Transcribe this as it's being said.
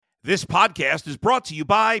This podcast is brought to you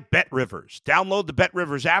by BetRivers. Download the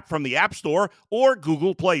BetRivers app from the App Store or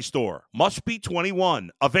Google Play Store. Must be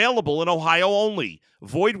 21. Available in Ohio only.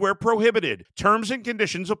 Void where prohibited. Terms and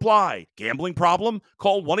conditions apply. Gambling problem?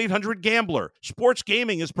 Call 1-800-GAMBLER. Sports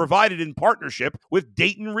gaming is provided in partnership with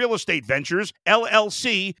Dayton Real Estate Ventures,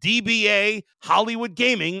 LLC, DBA, Hollywood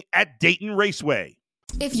Gaming at Dayton Raceway.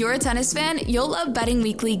 If you're a tennis fan, you'll love Betting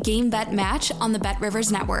Weekly Game Bet Match on the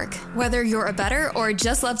BetRivers Network. Whether you're a bettor or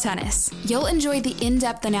just love tennis, you'll enjoy the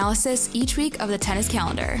in-depth analysis each week of the tennis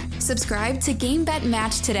calendar. Subscribe to Game Bet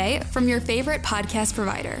Match today from your favorite podcast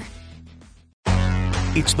provider.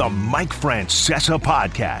 It's the Mike Francesa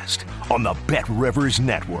Podcast on the BetRivers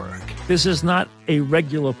Network. This is not a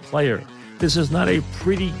regular player. This is not a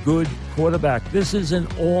pretty good quarterback. This is an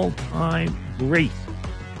all-time great.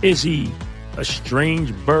 Is he a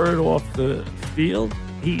strange bird off the field?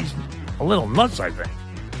 He's a little nuts, I think.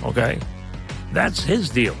 Okay? That's his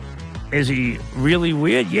deal. Is he really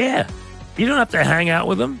weird? Yeah. You don't have to hang out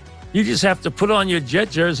with him. You just have to put on your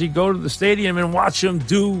Jet jersey, go to the stadium, and watch him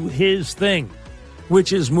do his thing,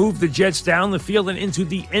 which is move the Jets down the field and into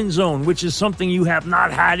the end zone, which is something you have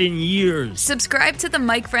not had in years. Subscribe to the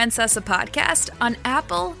Mike Francesa Podcast on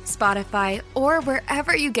Apple, Spotify, or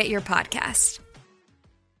wherever you get your podcast.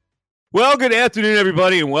 Well, good afternoon,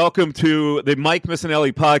 everybody, and welcome to the Mike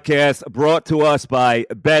Missanelli Podcast, brought to us by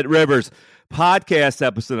BetRivers. Podcast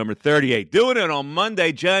episode number 38. Doing it on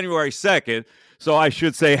Monday, January 2nd. So I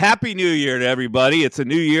should say Happy New Year to everybody. It's a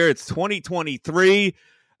new year. It's 2023.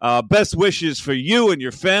 Best wishes for you and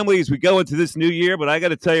your family as we go into this new year. But I got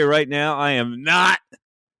to tell you right now, I am not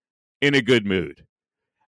in a good mood.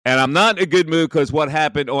 And I'm not in a good mood because what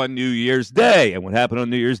happened on New Year's Day. And what happened on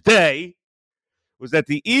New Year's Day was that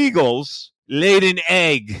the Eagles laid an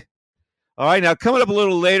egg. All right, now coming up a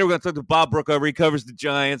little later, we're going to talk to Bob Brookover. He covers the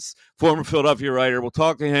Giants, former Philadelphia writer. We'll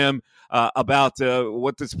talk to him about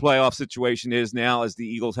what this playoff situation is now as the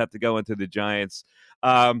Eagles have to go into the Giants.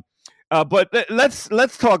 But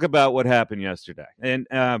let's talk about what happened yesterday. And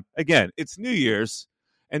again, it's New Year's,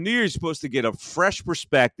 and New Year's is supposed to get a fresh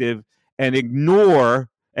perspective and ignore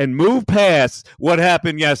and move past what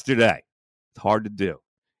happened yesterday. It's hard to do.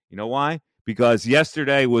 You know why? Because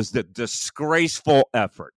yesterday was the disgraceful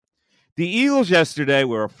effort. The Eagles yesterday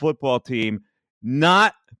were a football team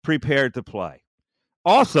not prepared to play.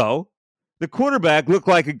 Also, the quarterback looked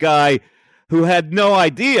like a guy who had no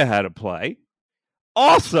idea how to play.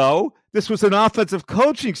 Also, this was an offensive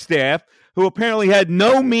coaching staff who apparently had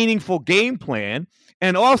no meaningful game plan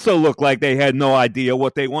and also looked like they had no idea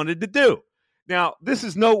what they wanted to do. Now, this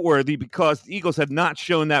is noteworthy because the Eagles have not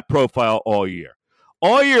shown that profile all year.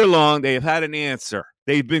 All year long, they have had an answer.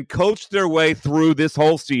 They've been coached their way through this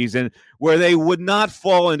whole season where they would not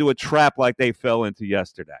fall into a trap like they fell into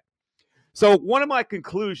yesterday. So one of my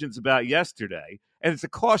conclusions about yesterday, and it's a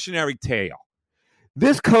cautionary tale,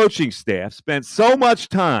 this coaching staff spent so much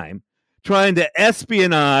time trying to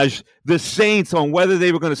espionage the Saints on whether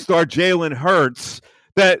they were going to start Jalen Hurts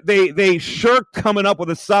that they shirked coming up with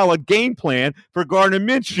a solid game plan for Gardner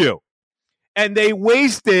Minshew. And they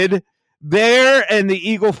wasted their and the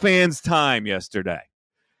Eagle fans' time yesterday.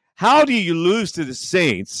 How do you lose to the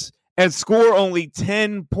Saints and score only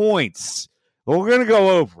 10 points? Well, we're going to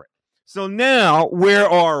go over it. So now, where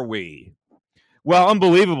are we? Well,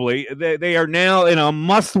 unbelievably, they are now in a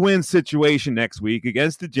must-win situation next week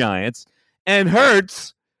against the Giants, and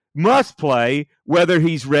Hurts must play whether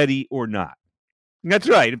he's ready or not. That's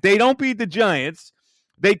right. If they don't beat the Giants,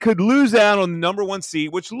 they could lose out on the number one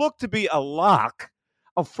seed, which looked to be a lock,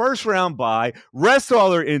 a first-round bye, rest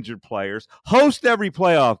all their injured players, host every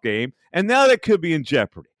playoff game, and now they could be in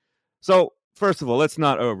jeopardy. So, first of all, let's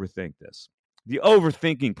not overthink this. The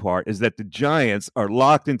overthinking part is that the Giants are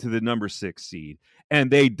locked into the number 6 seed,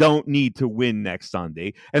 and they don't need to win next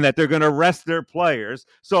Sunday, and that they're going to rest their players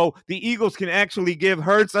so the Eagles can actually give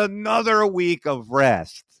Hurts another week of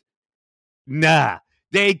rest. Nah,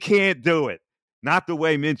 they can't do it. Not the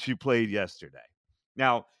way Minshew played yesterday.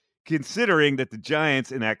 Now, considering that the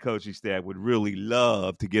Giants and that coaching staff would really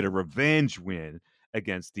love to get a revenge win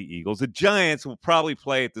against the Eagles, the Giants will probably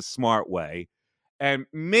play it the smart way, and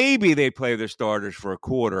maybe they play their starters for a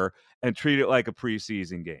quarter and treat it like a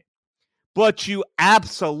preseason game. But you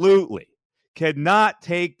absolutely cannot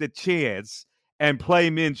take the chance and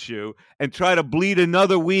play Minshew and try to bleed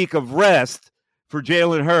another week of rest for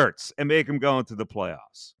Jalen Hurts and make him go into the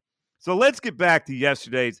playoffs. So let's get back to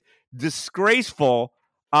yesterday's disgraceful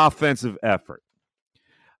offensive effort.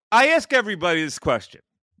 I ask everybody this question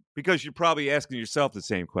because you're probably asking yourself the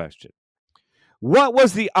same question. What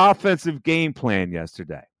was the offensive game plan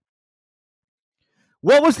yesterday?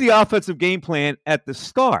 What was the offensive game plan at the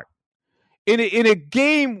start? in a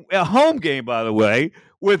game, a home game, by the way,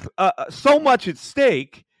 with so much at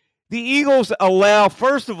stake, the Eagles allow,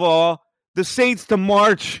 first of all, the Saints to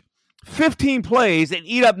march 15 plays and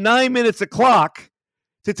eat up 9 minutes of clock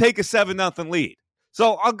to take a 7-0 lead.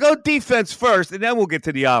 So I'll go defense first, and then we'll get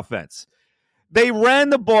to the offense. They ran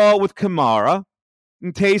the ball with Kamara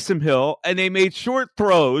and Taysom Hill, and they made short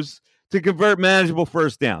throws to convert manageable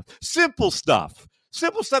first downs. Simple stuff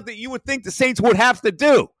that you would think the Saints would have to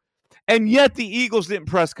do, and yet the Eagles didn't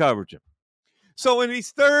press coverage him. So in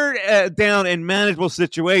these third down and manageable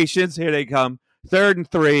situations, here they come, 3rd and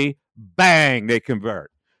 3, bang, they convert.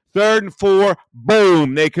 3rd and 4,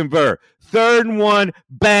 boom, they convert. 3rd and 1,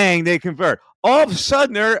 bang, they convert. All of a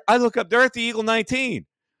sudden, I look up, they're at the Eagle 19.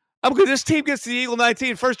 I'm good. This team gets to the Eagle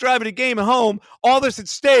 19, first drive of the game at home. All this at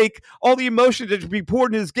stake, all the emotion that should be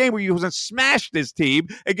poured into this game where you was going to smash this team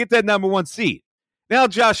and get that number 1 seed. Now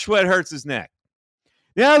Josh Sweat hurts his neck.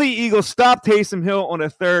 Now the Eagles stop Taysom Hill on a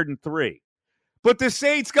 3rd and 3. But the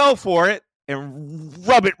Saints go for it and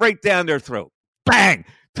rub it right down their throat. Bang!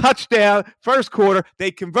 Touchdown, first quarter.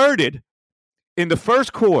 They converted in the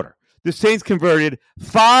first quarter. The Saints converted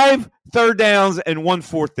 5 third downs and 1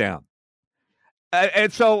 fourth down.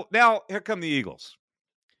 And so now here come the Eagles.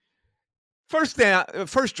 First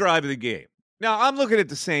drive of the game. Now I'm looking at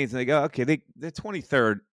the Saints and they go, okay, they're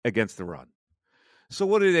 23rd against the run. So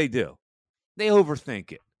what do? They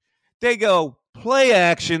overthink it. They go, play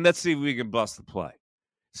action. Let's see if we can bust the play.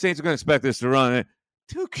 Saints are going to expect us to run it.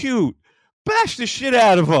 Too cute. Bash the shit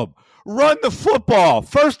out of them. Run the football.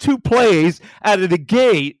 First 2 plays out of the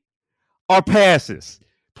gate are passes.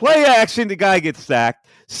 Play action, the guy gets sacked.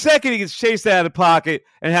 Second, he gets chased out of the pocket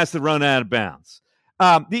and has to run out of bounds.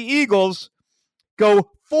 The Eagles go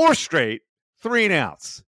 4 straight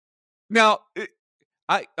 3-and-outs. Now,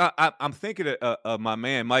 I'm thinking of my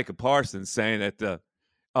man Micah Parsons saying that the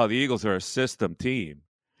Eagles are a system team.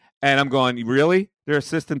 And I'm going, really? They're a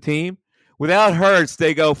system team? Without Hurts,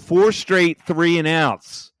 they go 4 straight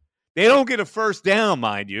 3-and-outs. They don't get a first down,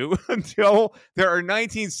 mind you, until there are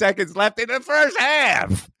 19 seconds left in the first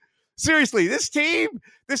half. Seriously, this team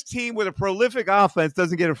with a prolific offense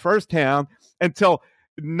doesn't get a first down until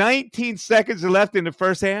 19 seconds are left in the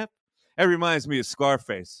first half. That reminds me of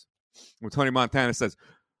Scarface, when Tony Montana says,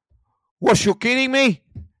 "Was you kidding me?"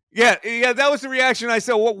 Yeah, that was the reaction I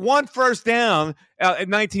said. Well, 1 first down at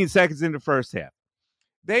 19 seconds in the first half.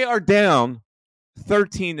 They are down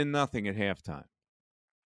 13-0 at halftime.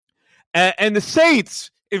 And the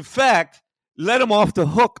Saints, in fact, let them off the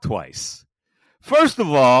hook twice. First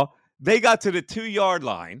of all, they got to the 2-yard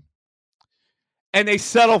line, and they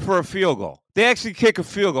settle for a field goal. They actually kick a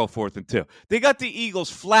field goal 4th and 2. They got the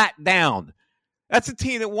Eagles flat down. That's a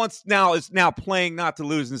team that is now playing not to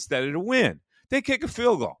lose instead of to win. They kick a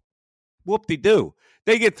field goal. Whoop-de-doo.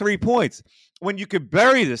 They get 3 points. When you could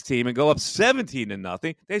bury this team and go up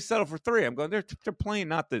 17-0, they settle for 3. I'm going, they're playing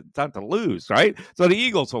not to lose, right? So the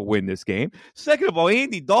Eagles will win this game. Second of all,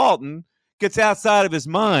 Andy Dalton gets outside of his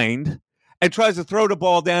mind and tries to throw the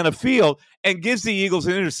ball down the field and gives the Eagles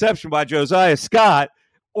an interception by Josiah Scott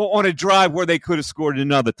on a drive where they could have scored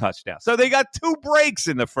another touchdown. So they got 2 breaks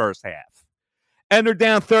in the first half, and they're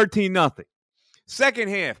down 13-0. Second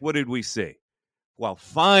half, what did we see? Well,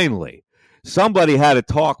 finally, somebody had a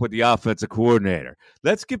talk with the offensive coordinator.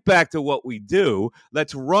 Let's get back to what we do.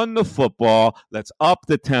 Let's run the football. Let's up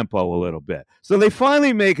the tempo a little bit. So they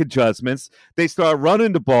finally make adjustments. They start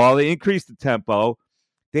running the ball. They increase the tempo.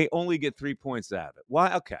 They only get 3 points out of it.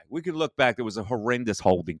 Why? Okay, we can look back. There was a horrendous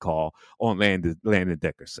holding call on Landon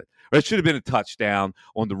Dickerson. Or it should have been a touchdown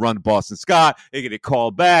on the run to Boston Scott. They get it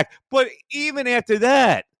called back. But even after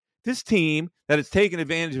that, this team that has taken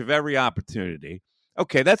advantage of every opportunity,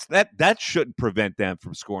 okay, that shouldn't prevent them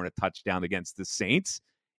from scoring a touchdown against the Saints.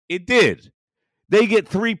 It did. They get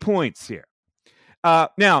 3 points here.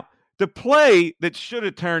 Now, the play that should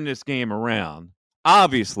have turned this game around,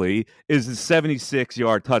 obviously, is the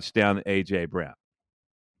 76-yard touchdown to A.J. Brown.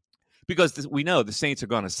 Because we know the Saints are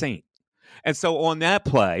going to Saint. And so on that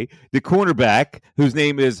play, the cornerback, whose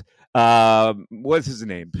name is, what's his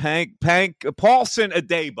name? Paulson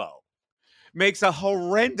Adebo, makes a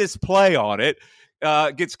horrendous play on it.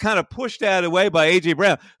 Gets kind of pushed out of the way by A.J.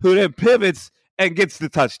 Brown, who then pivots and gets the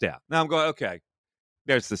touchdown. Now I'm going, okay,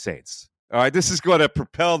 there's the Saints. All right, this is going to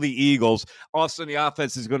propel the Eagles. All of a sudden, the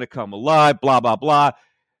offense is going to come alive, blah, blah, blah.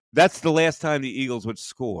 That's the last time the Eagles would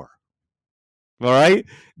score. All right?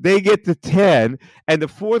 They get to 10, and the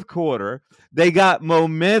fourth quarter, they got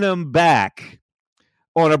momentum back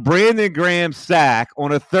on a Brandon Graham sack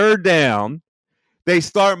on a 3rd down. They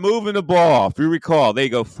start moving the ball. If you recall, they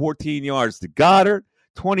go 14 yards to Goddard,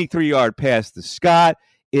 23-yard pass to Scott,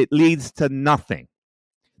 it leads to nothing.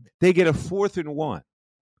 They get a 4th and 1.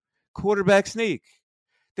 Quarterback sneak.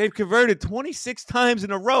 They've converted 26 times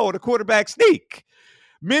in a row on a quarterback sneak.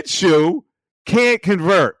 Minshew can't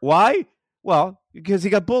convert. Why? Well, because he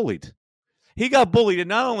got bullied. He got bullied, and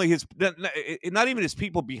not even his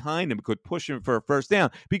people behind him could push him for a first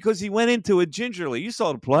down because he went into it gingerly. You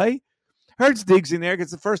saw the play. Hurts digs in there,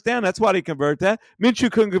 gets the first down. That's why they convert that.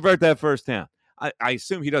 Minshew couldn't convert that first down. I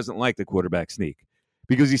assume he doesn't like the quarterback sneak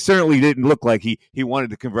because he certainly didn't look like he wanted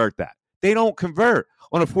to convert that. They don't convert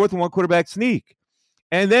on a 4th and 1 quarterback sneak.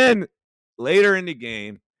 And then later in the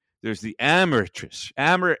game, there's the amateurish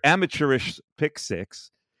pick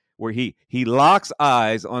six where he locks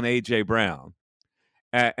eyes on A.J. Brown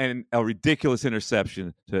and a ridiculous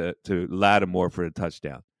interception to Lattimore for a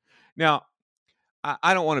touchdown. Now,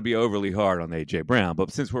 I don't want to be overly hard on A.J. Brown,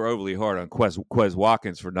 but since we're overly hard on Quez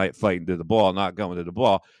Watkins for fighting to the ball, not going to the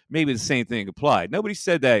ball, maybe the same thing applied. Nobody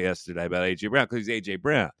said that yesterday about A.J. Brown because he's A.J.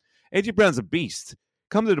 Brown. A.J. Brown's a beast.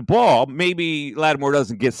 Come to the ball, maybe Lattimore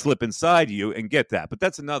doesn't slip inside you and get that, but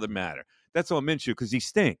that's another matter. That's on Minshew because he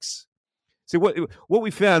stinks. See, what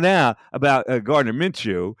we found out about Gardner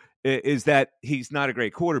Minshew is that he's not a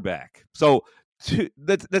great quarterback. So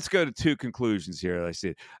let's go to 2 conclusions here. I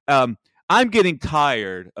see. I'm getting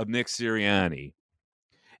tired of Nick Sirianni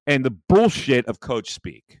and the bullshit of coach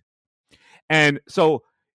speak. And so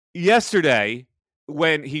yesterday,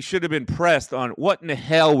 when he should have been pressed on what in the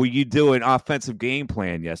hell were you doing offensive game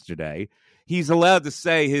plan yesterday, he's allowed to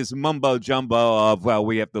say his mumbo jumbo of, well,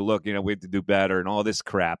 we have to look, we have to do better and all this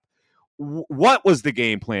crap. What was the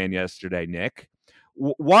game plan yesterday, Nick?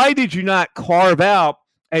 Why did you not carve out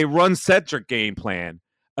a run-centric game plan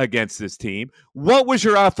against this team? What was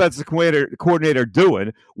your offensive coordinator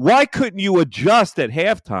doing? Why couldn't you adjust at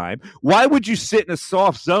halftime? Why would you sit in a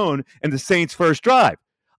soft zone in the Saints' first drive?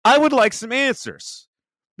 I would like some answers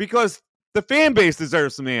because the fan base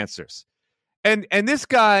deserves some answers. And this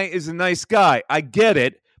guy is a nice guy. I get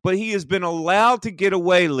it, but he has been allowed to get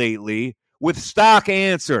away lately with stock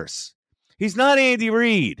answers. He's not Andy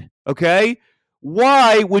Reid, okay?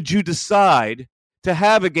 Why would you decide to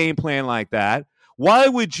have a game plan like that? Why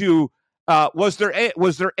would you? Was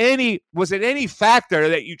it any factor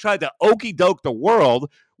that you tried to okey doke the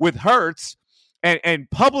world with Hurts and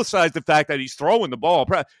publicize the fact that he's throwing the ball?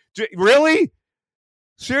 Really?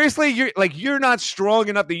 Seriously? You're not strong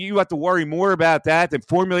enough that you have to worry more about that than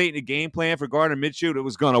formulating a game plan for Gardner Minshew that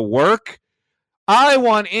was going to work? I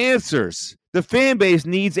want answers. The fan base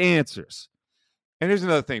needs answers. And here's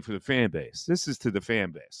another thing for the fan base. This is to the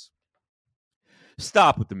fan base.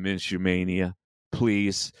 Stop with the Minshew mania,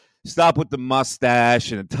 please. Stop with the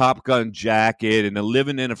mustache and the Top Gun jacket and the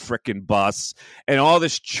living in a frickin' bus and all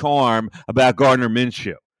this charm about Gardner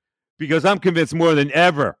Minshew. Because I'm convinced more than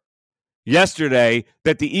ever yesterday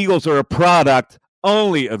that the Eagles are a product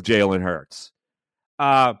only of Jalen Hurts.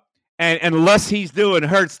 And unless he's doing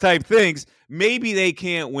Hurts-type things, maybe they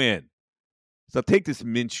can't win. So take this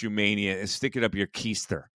Minshew mania and stick it up your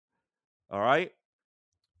keister. All right?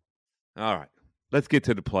 All right. Let's get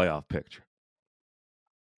to the playoff picture.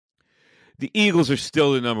 The Eagles are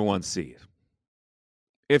still the number 1 seed.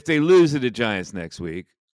 If they lose to the Giants next week,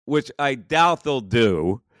 which I doubt they'll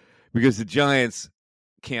do because the Giants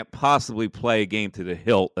can't possibly play a game to the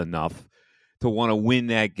hilt enough to want to win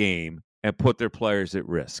that game and put their players at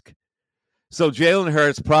risk. So Jalen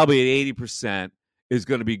Hurts, probably at 80%, is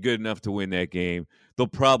going to be good enough to win that game. They'll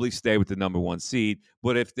probably stay with the number 1 seed.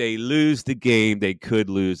 But if they lose the game, they could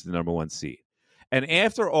lose the number 1 seed. And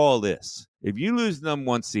after all this, if you lose the number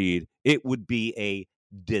 1 seed, it would be a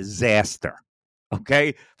disaster.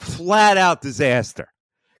 Okay? Flat out disaster.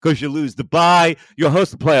 Because you lose the bye, you'll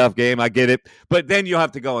host a playoff game, I get it. But then you'll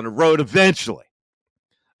have to go on the road eventually.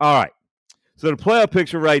 All right. So the playoff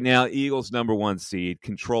picture right now, Eagles number 1 seed,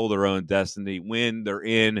 control their own destiny. Win, they're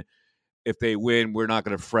in. If they win, we're not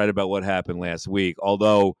going to fret about what happened last week,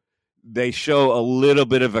 although they show a little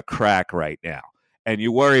bit of a crack right now. And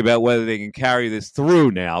you worry about whether they can carry this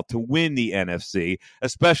through now to win the NFC,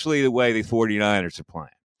 especially the way the 49ers are playing.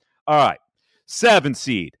 All right, 7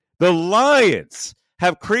 seed. The Lions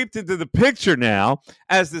have creeped into the picture now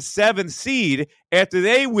as the 7th seed after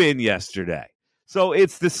they win yesterday. So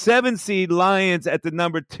it's the 7 seed Lions at the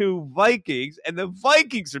number 2 Vikings, and the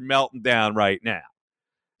Vikings are melting down right now.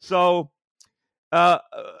 So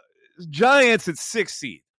Giants at 6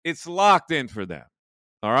 seed. It's locked in for them.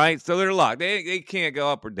 All right? So they're locked. They can't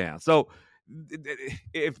go up or down. So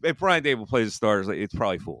if Brian Dable plays the starters, it's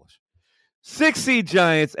probably foolish. 6 seed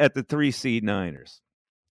Giants at the 3 seed Niners.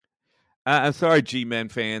 I'm sorry, G-Men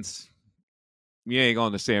fans. You ain't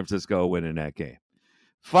going to San Francisco winning that game.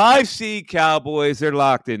 5 seed Cowboys, they're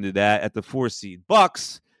locked into that. At the 4 seed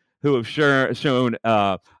Bucks, who have shown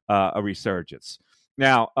a resurgence.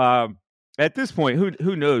 Now, at this point,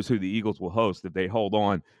 who knows who the Eagles will host if they hold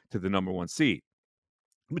on to the number 1 seed?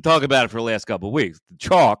 We've been talking about it for the last couple of weeks. The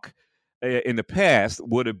chalk in the past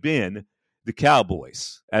would have been the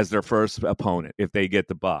Cowboys as their first opponent if they get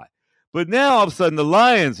the bye. But now, all of a sudden, the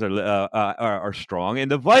Lions are strong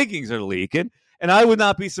and the Vikings are leaking. And I would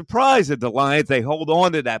not be surprised if the Lions, they hold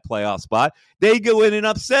on to that playoff spot. They go in and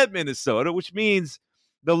upset Minnesota, which means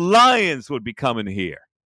the Lions would be coming here.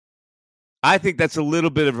 I think that's a little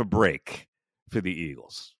bit of a break for the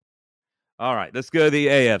Eagles. All right, let's go to the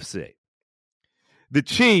AFC. The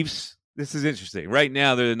Chiefs, this is interesting. Right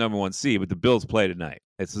now, they're the number 1 seed, but the Bills play tonight.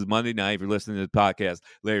 This is Monday night. If you're listening to the podcast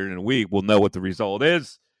later in the week, we'll know what the result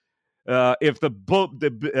is. If the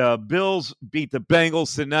Bills beat the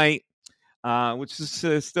Bengals tonight, which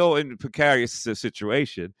is still in a precarious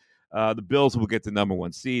situation, the Bills will get the number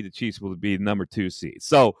 1 seed. The Chiefs will be the number 2 seed.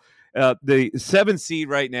 So the 7 seed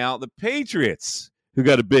right now, the Patriots, who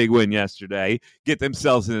got a big win yesterday, get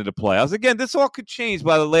themselves into the playoffs. Again, this all could change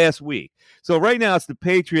by the last week. So right now it's the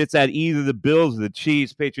Patriots at either the Bills or the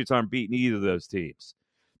Chiefs. Patriots aren't beating either of those teams.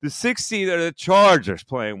 The 6 seed are the Chargers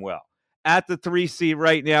playing well. At the 3 seed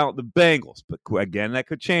right now, the Bengals. But again, that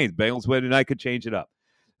could change. Bengals win tonight could change it up.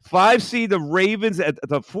 5 seed, the Ravens. At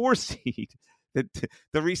the 4 seed,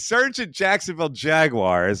 the resurgent Jacksonville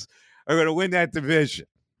Jaguars are going to win that division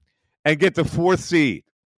and get the 4th seed.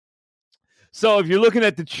 So if you're looking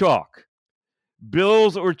at the chalk,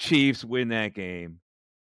 Bills or Chiefs win that game.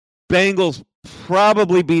 Bengals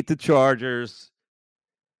probably beat the Chargers.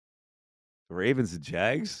 The Ravens and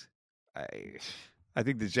Jags? I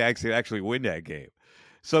think the Jags could actually win that game.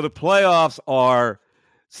 So the playoffs are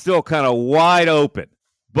still kind of wide open.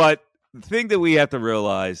 But the thing that we have to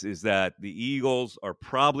realize is that the Eagles are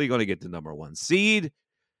probably going to get the number 1 seed.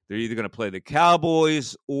 They're either going to play the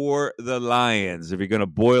Cowboys or the Lions, if you're going to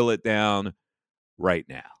boil it down right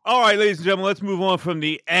now. All right, ladies and gentlemen, let's move on from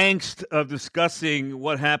the angst of discussing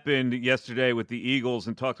what happened yesterday with the Eagles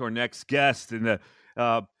and talk to our next guest. And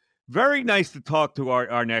very nice to talk to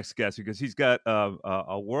our next guest because he's got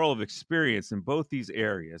a world of experience in both these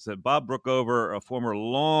areas. Bob Brookover, a former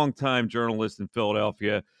longtime journalist in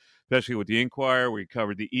Philadelphia, especially with the Inquirer, where he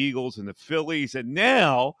covered the Eagles and the Phillies, and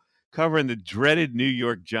now covering the dreaded New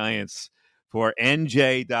York Giants for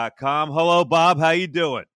NJ.com. Hello, Bob. How you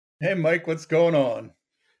doing? Hey, Mike. What's going on?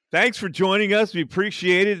 Thanks for joining us. We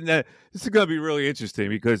appreciate it. And this is going to be really interesting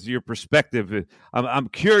because your perspective, I'm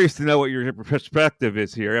curious to know what your perspective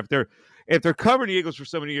is here. If they're covering the Eagles for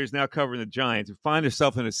so many years, now covering the Giants, you find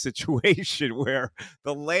yourself in a situation where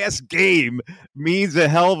the last game means a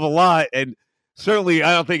hell of a lot. And certainly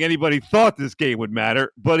I don't think anybody thought this game would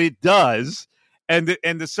matter, but it does. And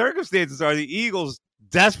the circumstances are the Eagles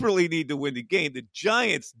desperately need to win the game. The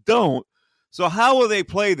Giants don't. So how will they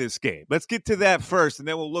play this game? Let's get to that first, and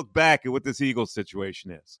then we'll look back at what this Eagles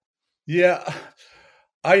situation is. Yeah,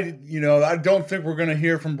 I don't think we're going to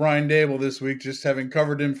hear from Brian Daboll this week, just having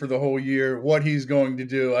covered him for the whole year, what he's going to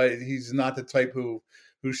do. He's not the type who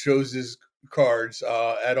shows his cards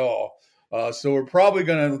at all. So we're probably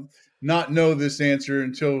going to not know this answer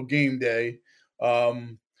until game day.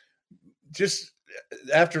 Just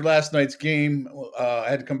after last night's game, I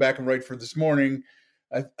had to come back and write for this morning.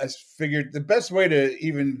 I figured the best way to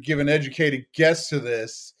even give an educated guess to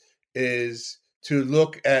this is to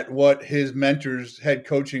look at what his head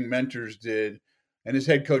coaching mentors did. And his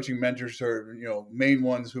head coaching mentors are, main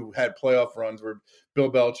ones who had playoff runs were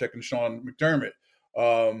Bill Belichick and Sean McDermott.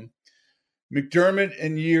 McDermott,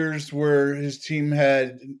 in years where his team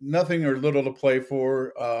had nothing or little to play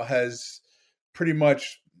for, has pretty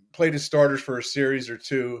much played his starters for a series or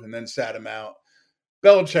two and then sat him out.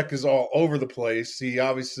 Belichick is all over the place. He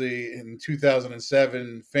obviously, in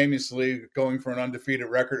 2007, famously going for an undefeated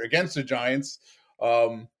record against the Giants,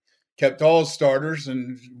 kept all his starters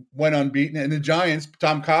and went unbeaten. And the Giants,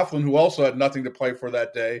 Tom Coughlin, who also had nothing to play for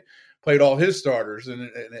that day, played all his starters in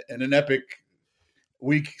an epic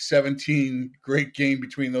Week 17 great game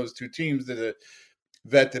between those two teams that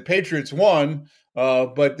the Patriots won.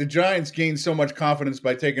 But the Giants gained so much confidence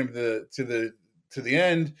by taking them to the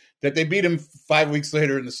end that they beat him 5 weeks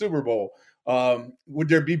later in the Super Bowl. Would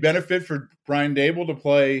there be benefit for Brian Daboll to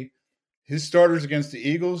play his starters against the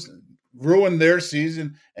Eagles, ruin their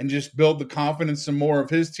season, and just build the confidence some more of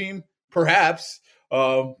his team? Perhaps.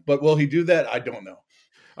 But will he do that? I don't know.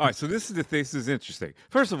 All right, so this is interesting.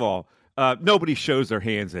 First of all, nobody shows their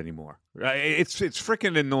hands anymore. It's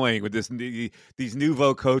freaking annoying with these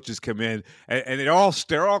nouveau coaches come in and they're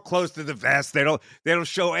all close to the vest. They don't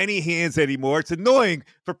show any hands anymore. It's annoying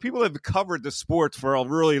for people that have covered the sports for a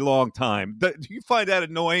really long time. Do you find that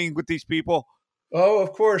annoying with these people? Oh,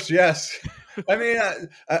 of course, yes. I mean,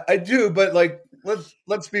 I do, but like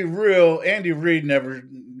let's be real. Andy Reid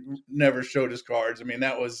never showed his cards. I mean,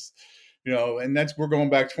 that was, and we're going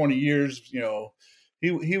back 20 years.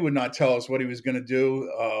 He would not tell us what he was going to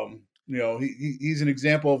do. He's an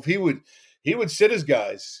example of he would sit his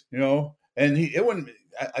guys, and it wouldn't.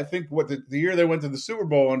 I think the year they went to the Super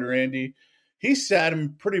Bowl under Andy, he sat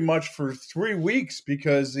him pretty much for 3 weeks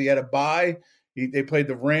because he had a bye. They played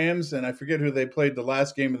the Rams, and I forget who they played the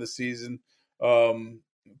last game of the season.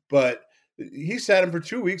 But he sat him for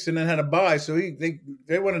 2 weeks and then had a bye. So they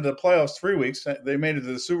went into the playoffs 3 weeks. They made it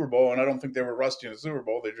to the Super Bowl, and I don't think they were rusty in the Super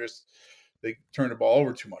Bowl. They turned the ball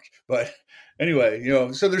over too much. But anyway,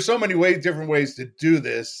 so there's so many different ways to do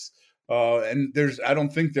this. And I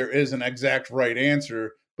don't think there is an exact right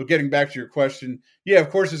answer. But getting back to your question, yeah, of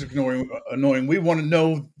course it's annoying. We want to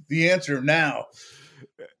know the answer now.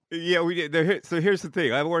 Yeah, we did. So here's the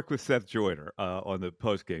thing. I work with Seth Joyner on the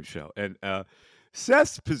postgame show, and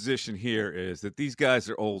Seth's position here is that these guys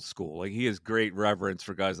are old school. Like, he has great reverence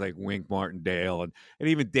for guys like Wink Martindale and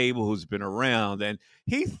even Dable, who's been around, and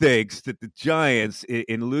he thinks that the Giants,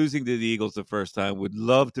 in losing to the Eagles the first time, would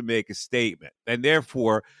love to make a statement, and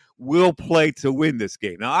therefore will play to win this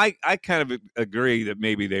game. Now, I kind of agree that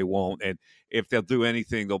maybe they won't, and if they'll do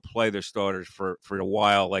anything, they'll play their starters for a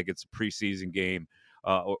while, like it's a preseason game.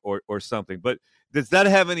 Or something. But does that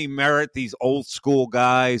have any merit, these old school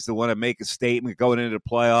guys that want to make a statement going into the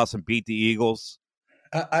playoffs and beat the Eagles?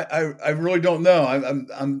 I really don't know.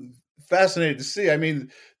 I'm fascinated to see. I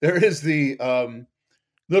mean, there is the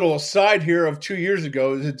little aside here of 2 years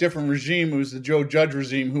ago. It was a different regime. It was the Joe Judge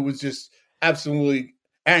regime, who was just absolutely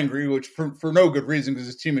angry, which for no good reason, because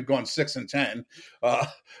his team had gone 6-10.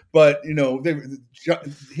 But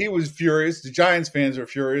he was furious. The Giants fans are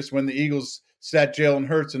furious when the Eagles sat Jalen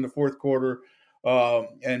Hurts in the fourth quarter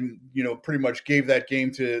and, pretty much gave that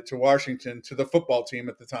game to Washington, to the football team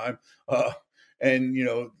at the time, and,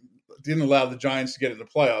 didn't allow the Giants to get into the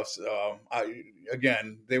playoffs.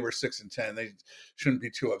 Again, they were 6-10. They shouldn't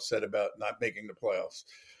be too upset about not making the playoffs.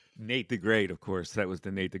 Nate the Great, of course. That was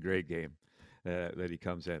the Nate the Great game that he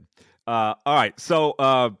comes in. All right, so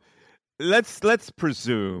let's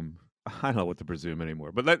presume. I don't know what to presume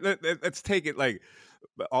anymore, but let's take it like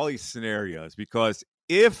all these scenarios, because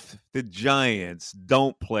if the Giants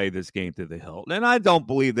don't play this game to the hilt, and I don't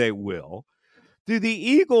believe they will, do the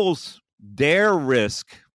Eagles dare risk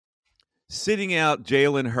sitting out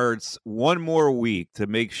Jalen Hurts one more week to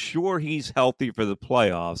make sure he's healthy for the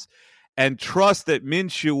playoffs and trust that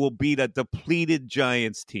Minshew will beat a depleted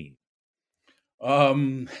Giants team?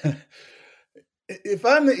 If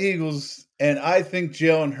I'm the Eagles and I think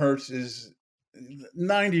Jalen Hurts is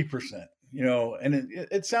 90%, and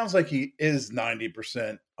it sounds like he is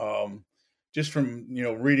 90%, just from,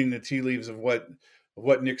 reading the tea leaves of what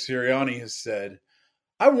Nick Sirianni has said.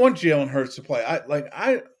 I want Jalen Hurts to play.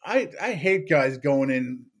 I hate guys going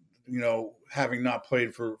in, having not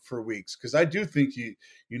played for weeks, because I do think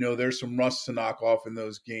there's some rust to knock off in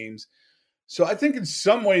those games. So I think in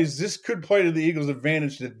some ways this could play to the Eagles'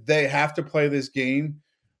 advantage, that they have to play this game,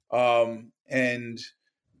 and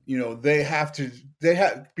they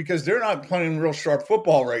have because they're not playing real sharp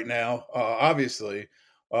football right now. Obviously,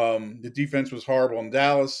 the defense was horrible in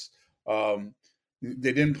Dallas.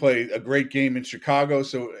 They didn't play a great game in Chicago.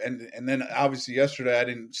 So and then obviously yesterday I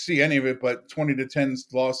didn't see any of it, but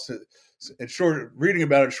 20-10 loss to. Reading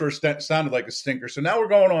about it sure sounded like a stinker. So now we're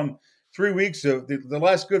going on 3 weeks of the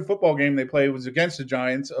last good football game they played was against the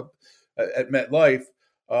Giants up at MetLife.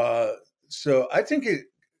 So I think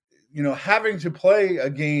having to play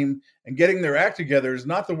a game and getting their act together is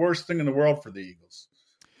not the worst thing in the world for the Eagles.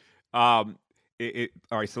 All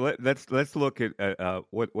right, so let's look at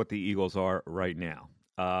what the Eagles are right now.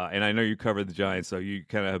 And I know you covered the Giants, so you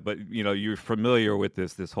kind of, but you're familiar with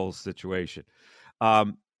this whole situation.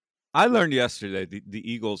 I learned yesterday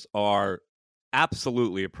the Eagles are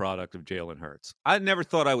absolutely a product of Jalen Hurts. I never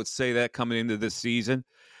thought I would say that coming into this season,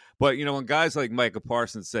 but when guys like Micah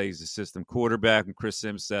Parsons say he's a system quarterback, and Chris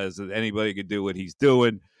Sims says that anybody could do what he's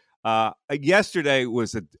doing, yesterday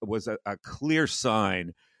was a clear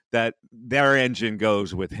sign that their engine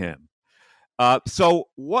goes with him. So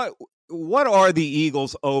what are the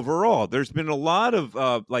Eagles overall? There's been a lot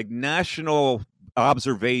of national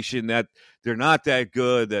observation that they're not that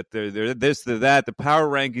good, that they're this, they're that. The power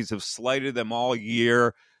rankings have slighted them all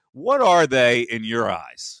year. What are they in your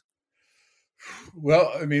eyes?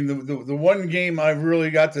 Well, I mean, the one game I really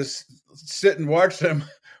got to sit and watch them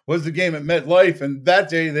was the game at MetLife, and that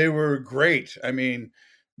day they were great. I mean,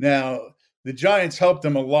 now the Giants helped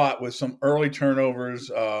them a lot with some early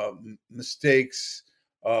turnovers, mistakes.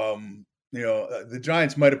 The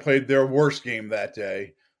Giants might have played their worst game that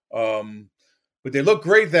day, but they looked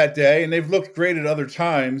great that day, and they've looked great at other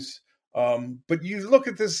times. But you look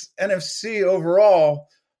at this NFC overall.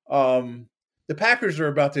 The Packers are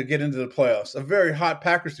about to get into the playoffs, a very hot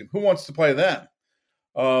Packers team. Who wants to play them?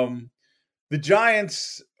 The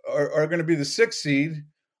Giants are going to be the 6th seed,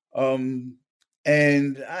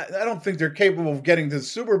 and I don't think they're capable of getting to the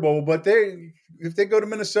Super Bowl, but if they go to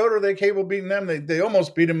Minnesota, they're capable of beating them. They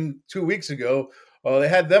almost beat them 2 weeks ago. They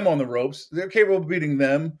had them on the ropes. They're capable of beating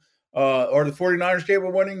them. Are the 49ers capable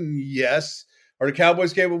of winning? Yes. Are the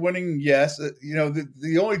Cowboys capable of winning? Yes.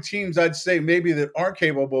 The only teams I'd say maybe that aren't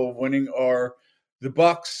capable of winning are the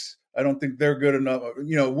Bucs. I don't think they're good enough.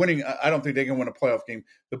 Winning. I don't think they can win a playoff game.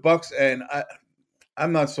 The Bucs, and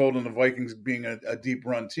I'm not sold on the Vikings being a deep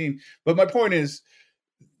run team. But my point is,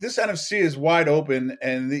 this NFC is wide open,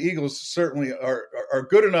 and the Eagles certainly are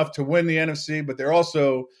good enough to win the NFC. But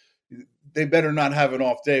they better not have an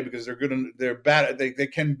off day because they're bad. They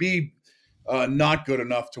can be. Not good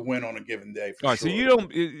enough to win on a given day. All right, sure. So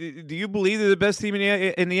do you believe they're the best team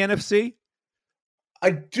in the NFC? I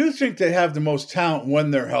do think they have the most talent when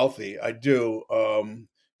they're healthy. I do.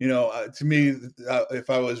 To me, if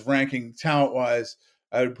I was ranking talent-wise,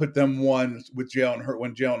 I would put them one with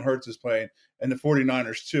when Jalen Hurts is playing, and the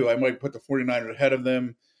 49ers too. I might put the 49ers ahead of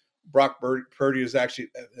them. Brock Purdy has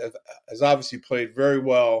obviously played very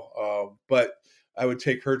well, but I would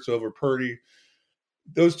take Hurts over Purdy.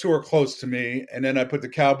 Those two are close to me. And then I put the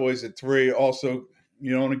Cowboys at 3, also,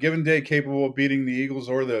 on a given day capable of beating the Eagles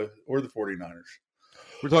or the 49ers.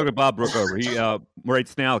 We're talking to Bob Brookover. He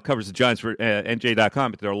writes now, covers the Giants for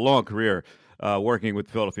NJ.com, but they're a long career working with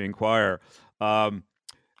the Philadelphia Inquirer.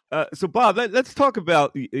 So, Bob, let's talk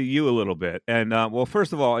about you a little bit. And,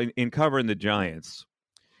 first of all, in covering the Giants,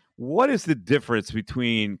 what is the difference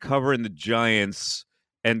between covering the Giants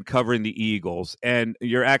and covering the Eagles and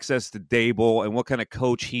your access to Dable and what kind of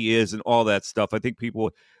coach he is and all that stuff? I think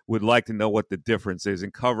people would like to know what the difference is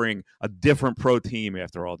in covering a different pro team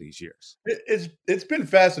after all these years. It's been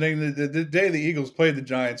fascinating. The day the Eagles played the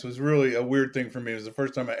Giants was really a weird thing for me. It was the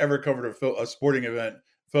first time I ever covered a sporting event,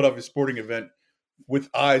 Philadelphia sporting event, with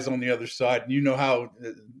eyes on the other side. And how,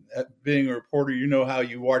 being a reporter, how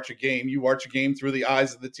you watch a game. You watch a game through the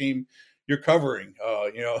eyes of the team you're covering,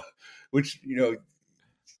 which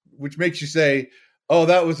makes you say, oh,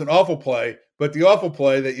 that was an awful play. But the awful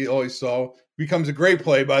play that you always saw becomes a great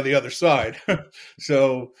play by the other side.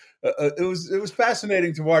 So it was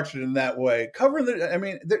fascinating to watch it in that way.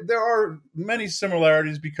 There are many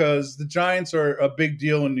similarities because the Giants are a big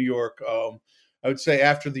deal in New York. I would say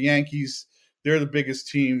after the Yankees, they're the biggest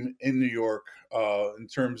team in New York in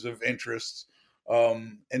terms of interest.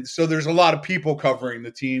 And so there's a lot of people covering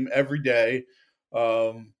the team every day.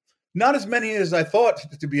 Not as many as I thought,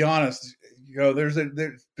 to be honest.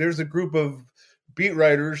 There's a group of beat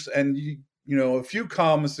writers and a few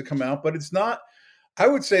columnists to come out, but it's not. I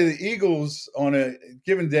would say the Eagles on a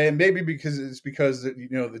given day, and maybe because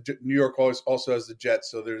the New York also has the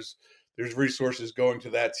Jets, so there's resources going to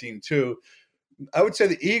that team too. I would say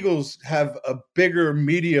the Eagles have a bigger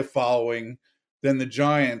media following than the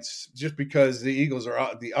Giants, just because the Eagles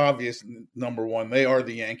are the obvious number one. They are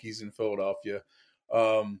the Yankees in Philadelphia.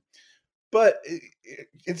 But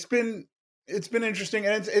it's been interesting,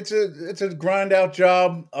 and it's a grind out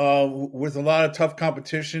job with a lot of tough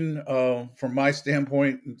competition from my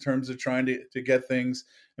standpoint in terms of trying to get things,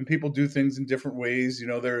 and people do things in different ways.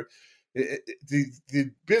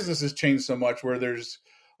 The business has changed so much where there's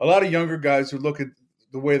a lot of younger guys who look at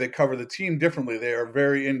the way they cover the team differently. They are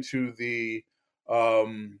very into the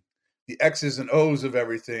X's and O's of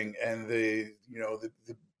everything, and the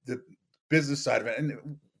business side of it.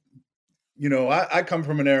 And I come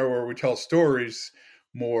from an era where we tell stories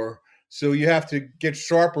more, so you have to get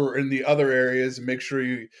sharper in the other areas and make sure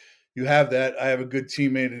you have that. I have a good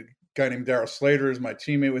teammate, a guy named Darryl Slater is my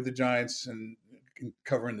teammate with the Giants and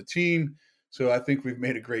covering the team. So I think we've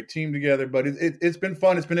made a great team together. But it's been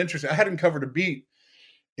fun. It's been interesting. I hadn't covered a beat,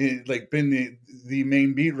 been the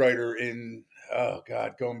main beat writer in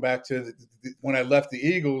going back to when I left the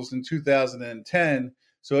Eagles in 2010.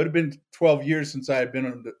 So it had been 12 years since I had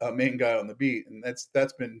been a main guy on the beat, and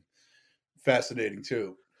that's been fascinating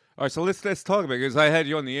too. All right, so let's talk about it, because I had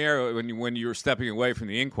you on the air when you were stepping away from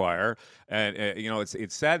the Inquirer, and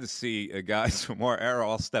it's sad to see guys from our era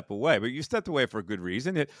all step away, but you stepped away for a good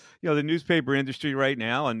reason. The newspaper industry right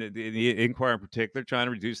now, and the Inquirer in particular, trying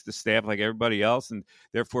to reduce the staff like everybody else, and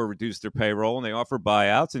therefore reduce their payroll, and they offer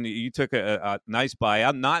buyouts, and you took a nice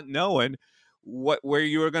buyout, not knowing where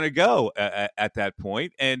you were going to go at that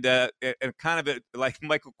point, and kind of like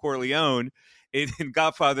Michael Corleone in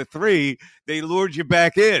Godfather 3, they lured you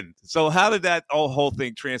back in. So how did that whole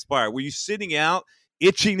thing transpire? Were you sitting out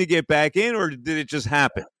itching to get back in, or did it just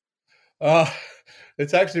happen?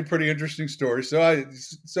 It's actually a pretty interesting story. So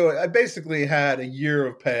I basically had a year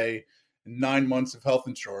of pay and 9 months of health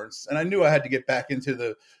insurance, and I knew I had to get back into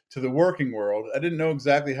the working world. I didn't know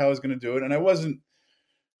exactly how I was going to do it, and I wasn't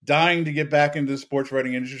dying to get back into the sports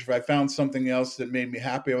writing industry. If I found something else that made me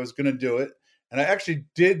happy, I was going to do it. And I actually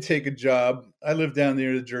did take a job. I live down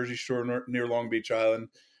near the Jersey Shore, near Long Beach Island.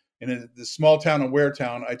 And in the small town of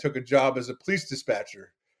Waretown, I took a job as a police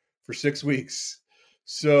dispatcher for 6 weeks.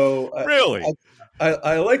 So really,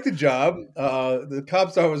 I liked the job. The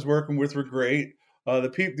cops I was working with were great.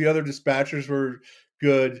 The other dispatchers were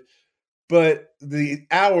good, but the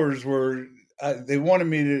hours were. They wanted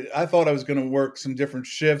me to. I thought I was going to work some different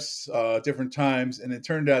shifts, different times, and it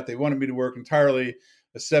turned out they wanted me to work entirely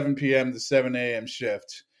a 7 p.m. to 7 a.m.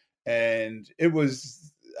 shift. And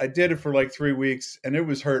I did it for like 3 weeks, and it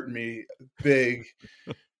was hurting me big.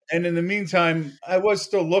 And in the meantime, I was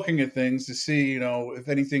still looking at things to see, if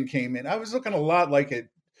anything came in. I was looking a lot like it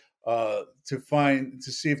to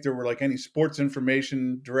see if there were like any sports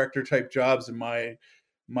information director type jobs in my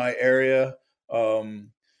area. And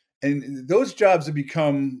those jobs have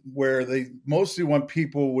become where they mostly want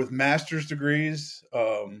people with master's degrees,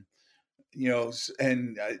 and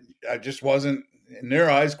I just wasn't, in their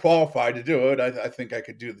eyes, qualified to do it. I think I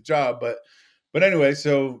could do the job, but anyway,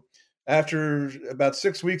 so after about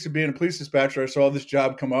 6 weeks of being a police dispatcher, I saw this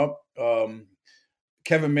job come up. Kevin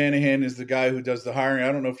Manahan is the guy who does the hiring.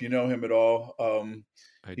 I don't know if you know him at all.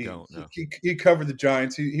 I don't know. He covered the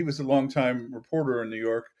Giants. He was a longtime reporter in New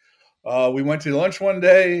York. We went to lunch one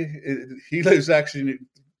day. He lives actually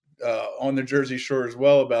on the Jersey Shore as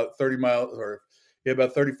well, about 30 miles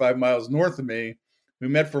about 35 miles north of me. We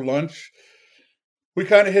met for lunch. We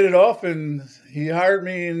kind of hit it off, and he hired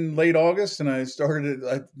me in late August, and I started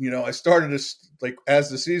as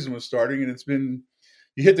the season was starting, and it's been,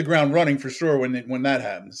 you hit the ground running for sure when that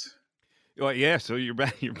happens. Well, yeah, so you're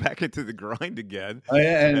back into the grind again. I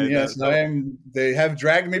am. They have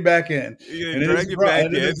dragged me back in. Drag you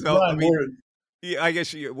back in. So, I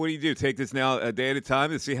guess what do? Take this now a day at a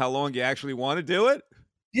time to see how long you actually want to do it?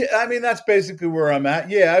 Yeah, I mean, that's basically where I'm at.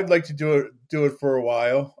 Yeah, I'd like to do it for a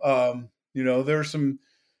while. There are some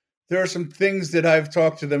things that I've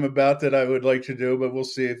talked to them about that I would like to do, but we'll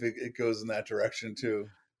see if it goes in that direction too.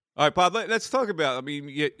 All right, Bob, let's talk about, I mean,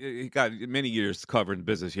 you got many years covering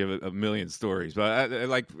business. You have a million stories, but I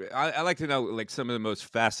like to know like some of the most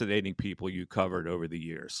fascinating people you covered over the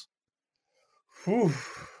years. Whew.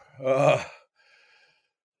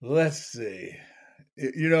 Let's see.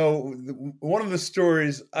 One of the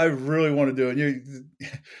stories I really want to do, and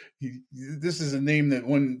this is a name that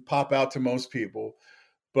wouldn't pop out to most people,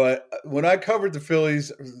 but when I covered the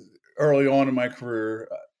Phillies early on in my career,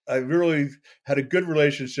 I really had a good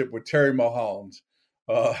relationship with Terry Mulholland,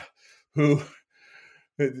 who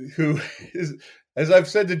is, as I've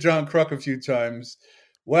said to John Kruk a few times,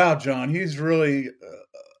 wow, John, he's really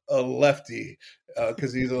a lefty,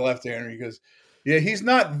 because he's a left-hander. He goes, yeah, he's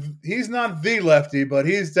not the lefty, but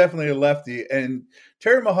he's definitely a lefty. And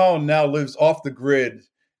Terry Mulholland now lives off the grid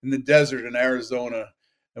in the desert in Arizona.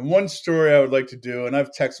 And one story I would like to do, and I've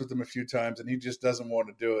texted with him a few times, and he just doesn't want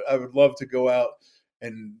to do it. I would love to go out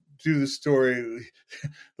and do the story.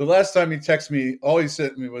 The last time he texted me, all he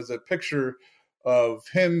sent me was a picture of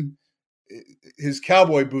him, his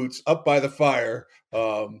cowboy boots up by the fire,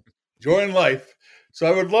 enjoying life. So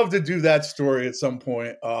I would love to do that story at some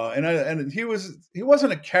point. And he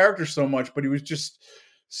wasn't a character so much, but he was just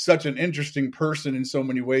such an interesting person in so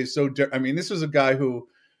many ways. This was a guy who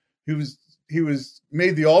he was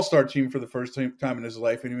made the All-Star team for the first time in his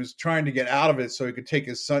life, and he was trying to get out of it so he could take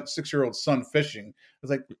his 6-year-old son fishing. I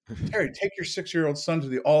was like, Terry, take your 6-year-old son to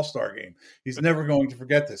the All-Star game. He's never going to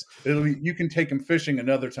forget this. You can take him fishing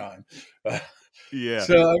another time. Yeah.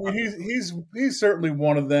 So he's certainly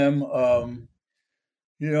one of them.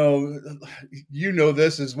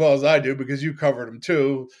 This as well as I do because you covered him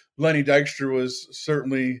too. Lenny Dykstra was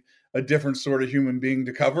certainly a different sort of human being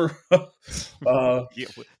to cover, to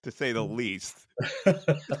say the least,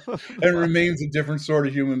 and remains a different sort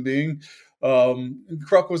of human being.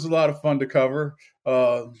 Kruk was a lot of fun to cover.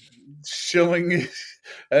 Schilling,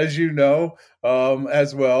 as you know,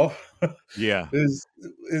 as well, Yeah.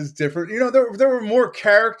 is different. There were more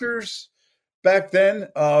characters back then.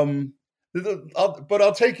 But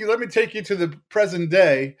let me take you to the present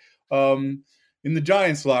day in the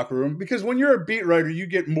Giants locker room, because when you're a beat writer, you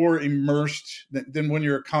get more immersed than when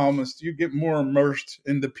you're a columnist. You get more immersed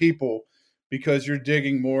in the people because you're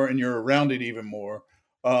digging more and you're around it even more.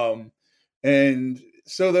 And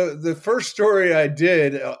so the first story I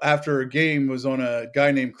did after a game was on a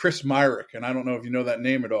guy named Chris Myrick, and I don't know if you know that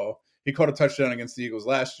name at all. He caught a touchdown against the Eagles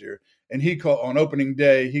last year, and he caught on opening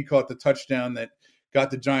day. He caught the touchdown that got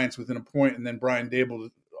the Giants within a point, and then Brian Dable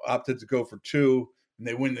opted to go for 2, and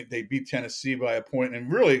they beat Tennessee by a point,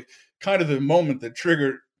 and really kind of the moment that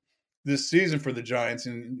triggered this season for the Giants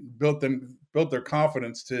and built their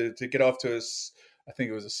confidence to get off to I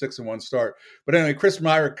think it was a 6-1 start. But anyway, Chris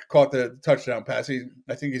Myrick caught the touchdown pass.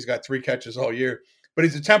 I think he's got 3 catches all year, but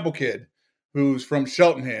he's a Temple kid who's from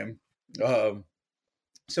Cheltenham.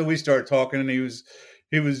 So we started talking, and he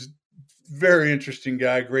was very interesting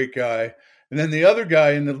guy, great guy. And then the other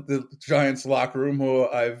guy in the Giants locker room who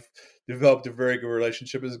I've developed a very good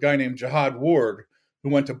relationship is a guy named Jihad Ward, who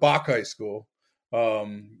went to Bach High School,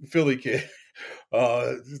 Philly kid,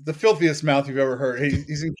 the filthiest mouth you've ever heard.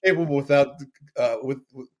 He's incapable without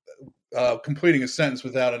completing a sentence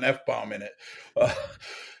without an F-bomb in it.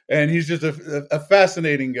 And he's just a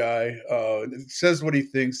fascinating guy. Says what he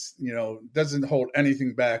thinks, doesn't hold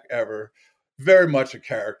anything back ever. Very much a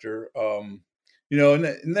character. And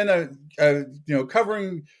then I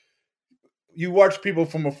covering, you watch people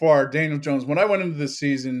from afar. Daniel Jones, when I went into this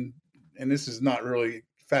season, and this is not really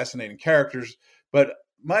fascinating characters, but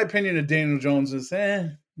my opinion of Daniel Jones is,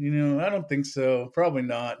 I don't think so. Probably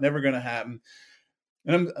not. Never going to happen.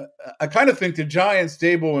 And I kind of think the Giants,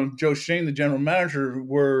 Dable and Joe Schoen, the general manager,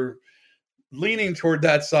 were leaning toward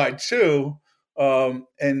that side too.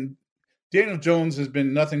 And Daniel Jones has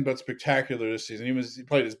been nothing but spectacular this season. He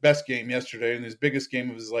played his best game yesterday, and his biggest game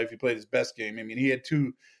of his life. He played his best game. I mean, he had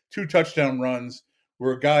two touchdown runs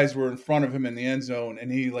where guys were in front of him in the end zone,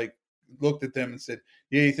 and he looked at them and said,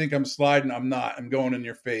 "Yeah, you think I'm sliding? I'm not. I'm going in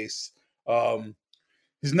your face."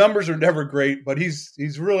 His numbers are never great, but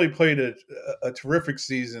he's really played a terrific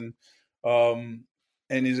season, and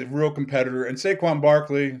he's a real competitor. And Saquon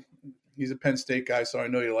Barkley, he's a Penn State guy, so I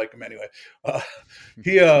know you like him anyway.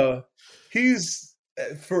 He's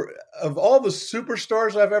of all the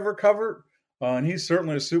superstars I've ever covered, and he's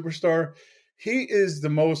certainly a superstar. He is the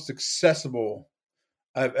most accessible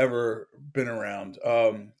I've ever been around.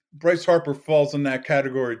 Bryce Harper falls in that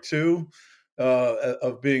category too,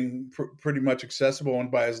 of being pretty much accessible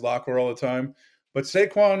and by his locker all the time. But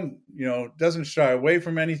Saquon, doesn't shy away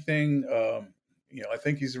from anything. I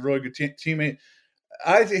think he's a really good teammate.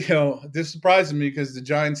 This surprised me because the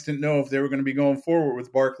Giants didn't know if they were going to be going forward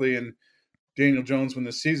with Barkley and Daniel Jones when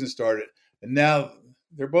the season started. And now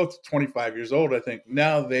they're both 25 years old, I think.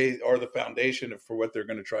 Now they are the foundation for what they're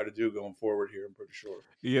going to try to do going forward here, I'm pretty sure.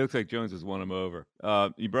 Yeah, it looks like Jones has won him over.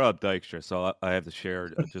 You brought up Dykstra, so I have to share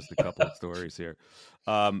just a couple of stories here.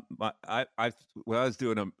 When I was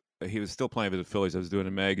doing he was still playing for the Phillies. I was doing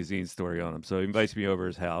a magazine story on him. So he invites me over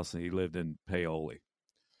his house, and he lived in Paoli.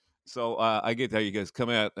 So I get there. You guys come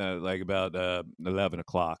out about 11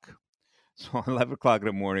 o'clock. So 11 o'clock in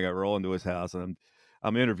the morning, I roll into his house, and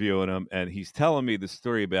I'm interviewing him, and he's telling me the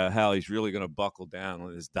story about how he's really going to buckle down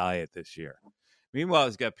on his diet this year. Meanwhile,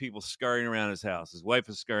 he's got people scurrying around his house. His wife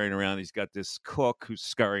is scurrying around. He's got this cook who's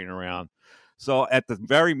scurrying around. So at the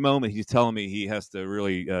very moment he's telling me he has to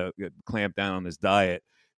really clamp down on his diet,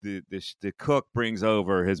 the cook brings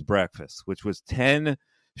over his breakfast, which was 10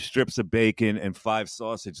 strips of bacon and 5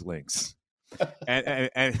 sausage links.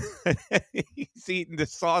 and he's eating the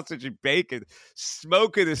sausage and bacon,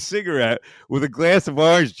 smoking a cigarette with a glass of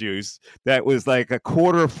orange juice that was like a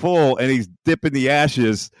quarter full, and he's dipping the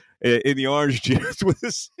ashes in the orange juice with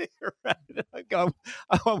a cigarette.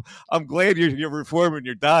 I'm glad you're reforming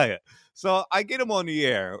your diet. So I get him on the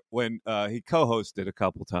air when he co-hosted a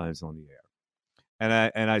couple times on the air.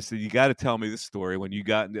 And I said, you got to tell me the story when you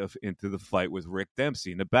got into the fight with Rick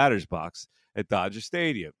Dempsey in the batter's box at Dodger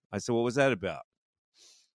Stadium. I said, what was that about?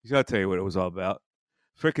 He's got to tell you what it was all about.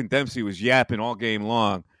 Frickin' Dempsey was yapping all game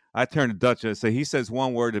long. I turned to Dutch and I said, he says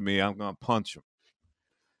one word to me, I'm going to punch him.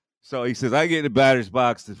 So he says, I get in the batter's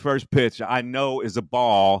box. The first pitch I know is a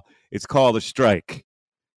ball. It's called a strike.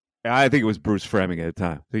 And I think it was Bruce Fleming at the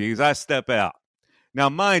time. So he goes, I step out. Now,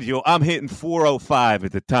 mind you, I'm hitting 405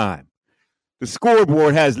 at the time. The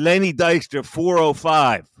scoreboard has Lenny Dykstra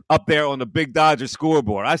 405 up there on the big Dodger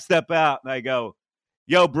scoreboard. I step out and I go,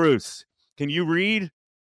 yo, Bruce, can you read?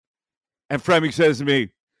 And Fleming says to me,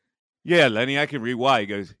 yeah, Lenny, I can read why. He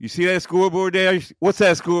goes, you see that scoreboard there? What's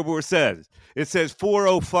that scoreboard says? It says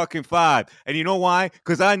 4-0-5. And you know why?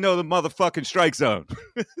 Because I know the motherfucking strike zone.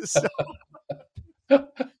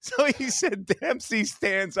 So he said, Dempsey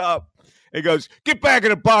stands up and goes, get back in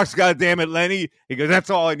the box, goddammit, Lenny. He goes, that's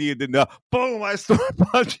all I needed to know. Boom, I start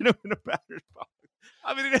punching him in the batter's box.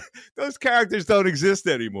 I mean, those characters don't exist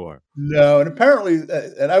anymore. No, and apparently,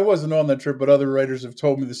 and I wasn't on that trip, but other writers have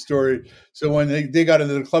told me the story. So when they got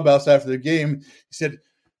into the clubhouse after the game, he said,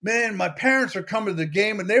 man, my parents are coming to the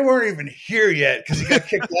game, and they weren't even here yet because he got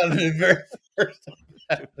kicked out in the very first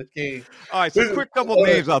of the game. All right, so quick couple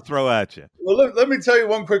names I'll throw at you. Well, let me tell you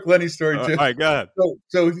one quick Lenny story, too. All right, go ahead.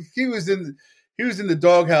 So he was in the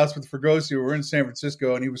doghouse with Fregosi. We were in San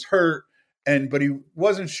Francisco, and he was hurt. But he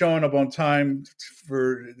wasn't showing up on time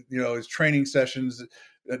for his training sessions.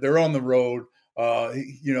 They're on the road.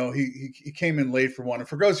 He came in late for one. And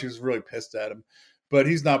Fregosi was really pissed at him. But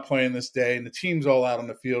he's not playing this day, and the team's all out on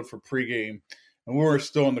the field for pregame, and we were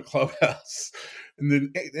still in the clubhouse. And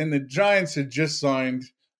the Giants had just signed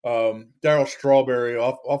Darryl Strawberry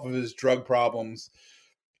off of his drug problems.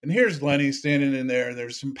 And here's Lenny standing in there, and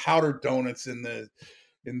there's some powdered donuts in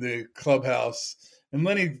the clubhouse. And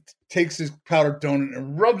Lenny takes his powdered donut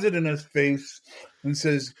and rubs it in his face and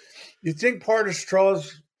says, you think part of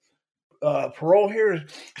Straw's parole here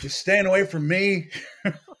is staying away from me?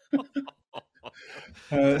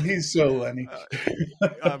 He's so Lenny.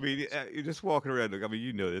 I mean, you're just walking around. I mean,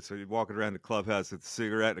 you know this. So you're walking around the clubhouse with a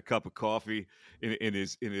cigarette and a cup of coffee in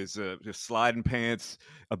his just sliding pants,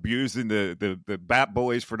 abusing the bat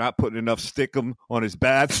boys for not putting enough stickum on his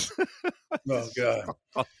bats. Oh, God.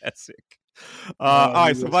 Classic. All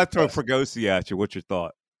right, so if I throw Fregosi at you, what's your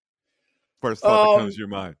thought? First thought that comes to your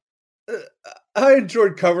mind. I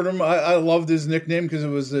enjoyed covering him. I loved his nickname because it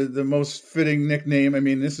was the most fitting nickname. I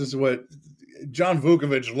mean, this is what John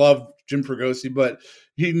Vukovic loved Jim Fregosi, but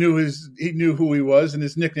he knew who he was, and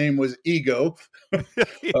his nickname was Ego.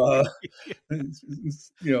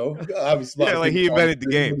 Obviously, like he invented the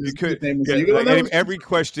game. You could every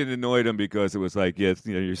question annoyed him because it was like, yes,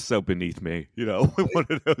 you're so beneath me. One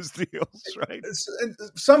of those deals, right? And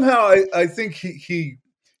somehow, I think he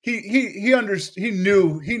understood. He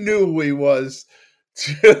knew who he was.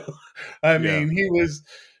 Too. I mean,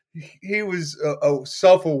 he was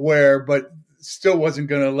self-aware, but still wasn't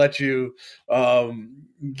going to let you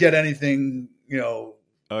get anything.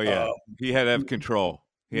 Oh yeah, he had to have control.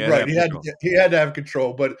 He had to have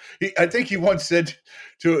control. But I think he once said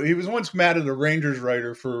he was once mad at a Rangers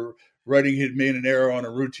writer for writing he'd made an error on a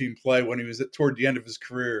routine play when he was toward the end of his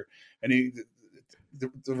career, and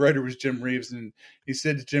the writer was Jim Reeves, and he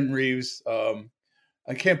said to Jim Reeves,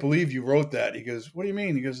 I can't believe you wrote that. He goes, what do you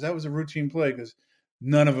mean? He goes, that was a routine play. He goes,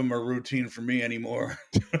 none of them are routine for me anymore.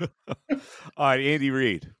 All right, Andy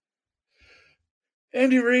Reid.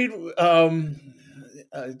 Andy Reid, to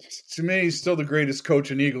me, he's still the greatest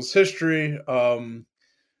coach in Eagles history.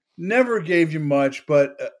 Never gave you much,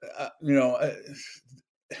 but I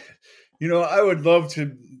would love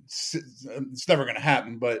to. It's never going to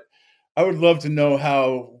happen, but I would love to know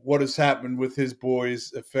how what has happened with his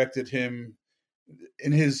boys affected him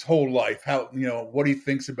in his whole life. How what he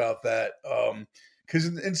thinks about that. Because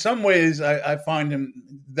in some ways, I find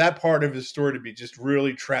that part of his story to be just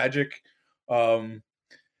really tragic. And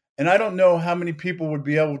I don't know how many people would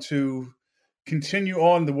be able to continue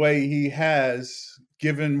on the way he has,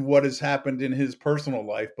 given what has happened in his personal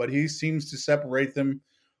life. But he seems to separate them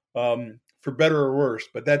for better or worse.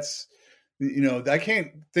 But that's, I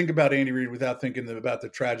can't think about Andy Reid without thinking about the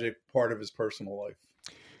tragic part of his personal life.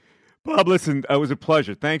 Bob, listen, it was a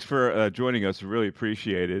pleasure. Thanks for joining us. We really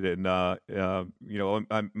appreciate it. And, I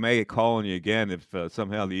may call on you again if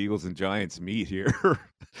somehow the Eagles and Giants meet here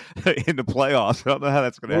in the playoffs. I don't know how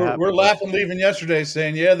that's going to happen. We're laughing leaving yesterday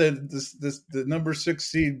saying, the number 6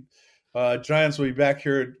 seed Giants will be back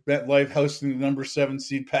here at MetLife hosting the number 7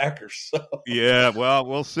 seed Packers. So. Yeah, well,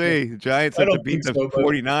 we'll see. The Giants have to beat the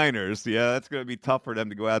 49ers. Yeah, that's going to be tough for them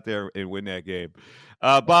to go out there and win that game.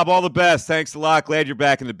 Bob, all the best. Thanks a lot. Glad you're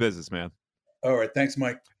back in the business, man. All right. Thanks,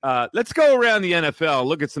 Mike. Let's go around the NFL,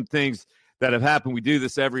 look at some things that have happened. We do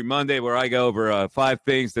this every Monday where I go over 5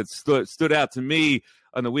 things that stood out to me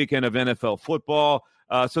on the weekend of NFL football.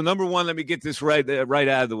 So number 1, let me get this right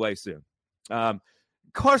out of the way soon.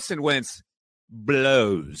 Carson Wentz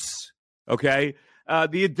blows, okay?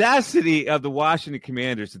 The audacity of the Washington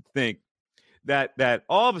Commanders to think that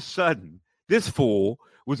all of a sudden this fool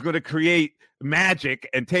was going to create magic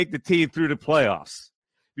and take the team through the playoffs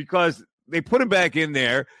because they put him back in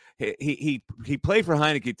there. He played for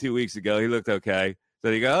Heineke 2 weeks ago. He looked okay.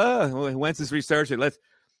 So you go, Wentz is researching.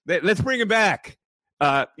 Let's bring him back.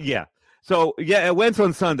 Yeah. So, it went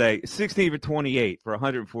on Sunday, 16 for 28 for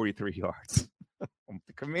 143 yards.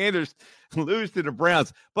 The Commanders lose to the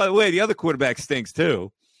Browns. By the way, the other quarterback stinks,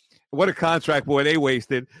 too. What a contract boy they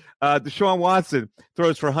wasted. Deshaun Watson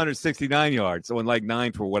throws for 169 yards on like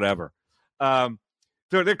 9 for whatever.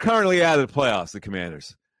 They're currently out of the playoffs, the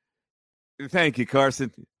Commanders. Thank you,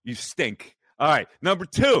 Carson. You stink. All right, number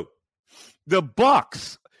 2. The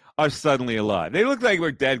Bucs are suddenly alive. They look like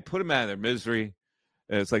we're dead. Put them out of their misery.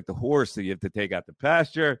 It's like the horse that you have to take out the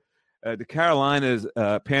pasture. The Carolina's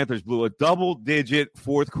Panthers blew a double-digit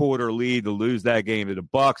fourth-quarter lead to lose that game to the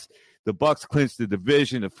Bucs. The Bucs clinched the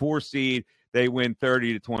division, the 4 seed. They win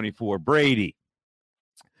 30-24. Brady,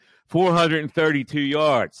 432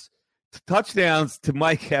 yards. Touchdowns to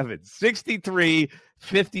Mike Evans, 63,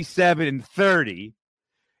 57, and 30.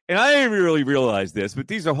 And I didn't really realize this, but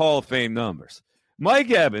these are Hall of Fame numbers.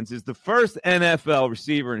 Mike Evans is the first NFL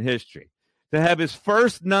receiver in history to have his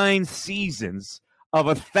first 9 seasons of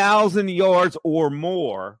 1,000 yards or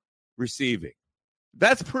more receiving.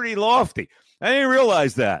 That's pretty lofty. I didn't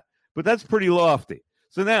realize that, but that's pretty lofty.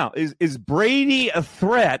 So now, is Brady a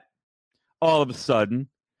threat all of a sudden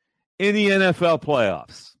in the NFL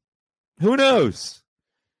playoffs? Who knows?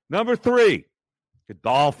 Number 3, the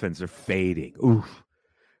Dolphins are fading. Oof.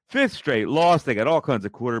 5th straight loss. They got all kinds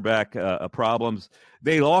of quarterback problems.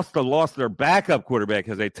 They lost their backup quarterback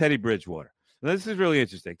because they had Teddy Bridgewater. Now, this is really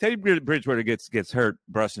interesting. Teddy Bridgewater gets hurt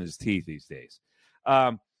brushing his teeth these days.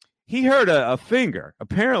 He hurt a finger,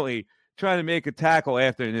 apparently trying to make a tackle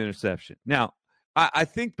after an interception. Now, I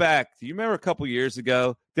think back. Do you remember a couple years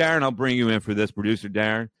ago? Darren, I'll bring you in for this, producer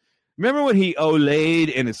Darren. Remember when he olayed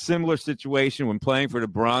in a similar situation when playing for the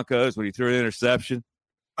Broncos when he threw an interception?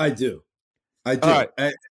 I do. All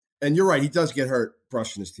right. And you're right. He does get hurt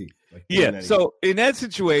brushing his teeth. Yeah. So in that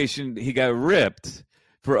situation, he got ripped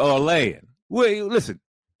for olaying. Well, listen,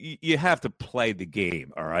 you have to play the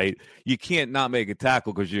game, all right? You can't not make a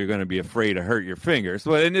tackle because you're going to be afraid to hurt your finger.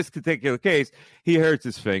 So in this particular case, he hurts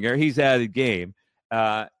his finger. He's out of the game.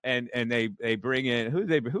 And they bring in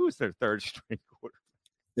who was their third string quarterback?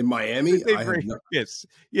 In Miami? Yes.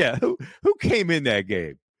 Yeah. Who came in that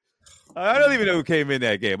game? I don't even know who came in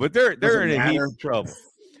that game, but they're in a heap of trouble.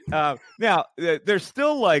 Now, they're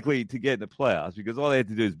still likely to get in the playoffs because all they have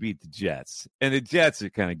to do is beat the Jets. And the Jets are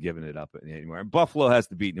kind of giving it up anymore. And Buffalo has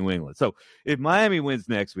to beat New England. So if Miami wins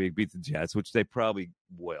next week, beats the Jets, which they probably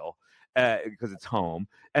will because it's home,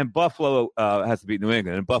 and Buffalo has to beat New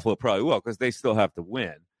England, and Buffalo probably will because they still have to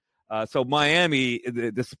win. So Miami,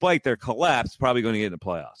 despite their collapse, probably going to get in the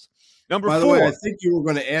playoffs. Number 4. By the way, I think you were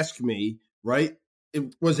going to ask me, right?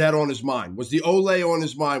 Was that on his mind? Was the Ole on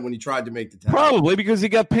his mind when he tried to make the tackle? Probably because he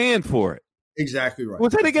got panned for it. Exactly right.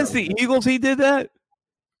 Was that against the Eagles he did that?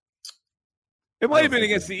 It might have been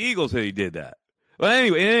against the Eagles that he did that. Well,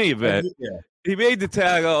 anyway, in any event, he made the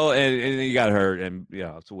tackle and he got hurt, and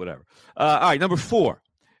so whatever. All right, number 4.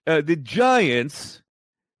 The Giants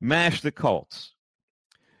mashed the Colts,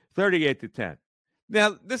 38-10.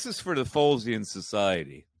 Now, this is for the Folesian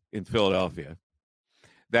Society in Philadelphia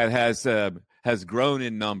that has grown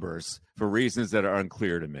in numbers for reasons that are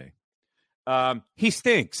unclear to me. He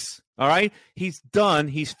stinks, all right? He's done.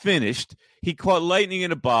 He's finished. He caught lightning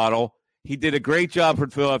in a bottle. He did a great job for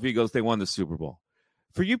Philadelphia Eagles. They won the Super Bowl.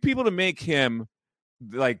 For you people to make him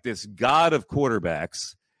like this god of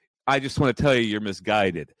quarterbacks, I just want to tell you you're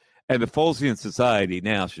misguided. And the Folesian Society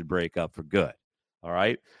now should break up for good, all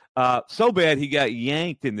right? So bad he got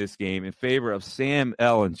yanked in this game in favor of Sam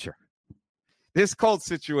Ehlinger. This Colts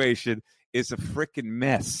situation is a freaking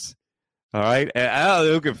mess. All right. And I don't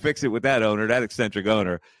know who can fix it with that owner, that eccentric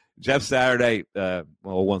owner. Jeff Saturday, we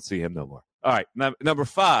won't see him no more. All right. Number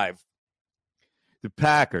 5, the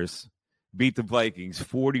Packers beat the Vikings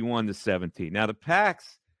 41-17. Now, the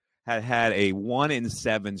Packs had a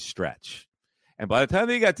 1-7 stretch. And by the time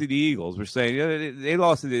they got to the Eagles, we're saying they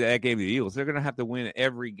lost that game to the Eagles. They're going to have to win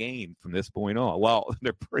every game from this point on. Well,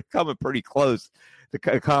 they're coming pretty close to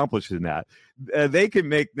accomplishing that. They can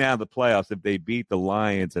make now the playoffs if they beat the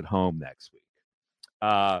Lions at home next week.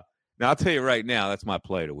 Now, I'll tell you right now, that's my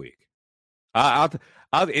play of the week. I'll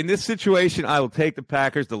in this situation, I will take the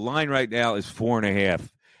Packers. The line right now is 4.5,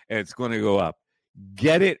 and it's going to go up.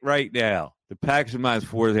 Get it right now. The Packers are minus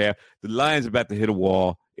 4.5. The Lions are about to hit a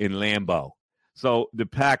wall in Lambeau. So the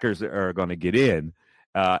Packers are going to get in.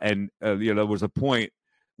 There was a point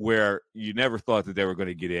where you never thought that they were going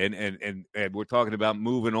to get in, and we're talking about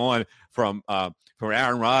moving on from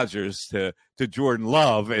Aaron Rodgers to Jordan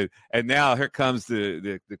Love, and now here comes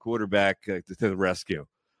the quarterback to the rescue.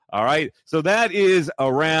 All right, so that is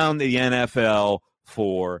around the NFL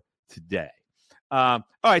for today. All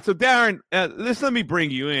right, so Darren, let me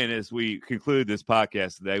bring you in as we conclude this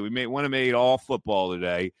podcast today. We want to make all football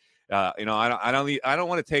today. I don't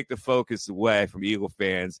want to take the focus away from Eagle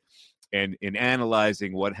fans and in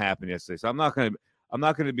analyzing what happened yesterday. So I'm not going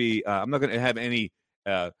to have any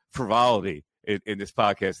frivolity in this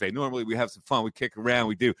podcast today. Normally we have some fun. We kick around.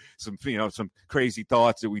 We do some crazy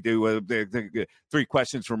thoughts that we do. 3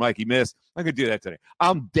 questions for Mikey Miss. I'm going to do that today.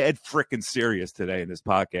 I'm dead freaking serious today in this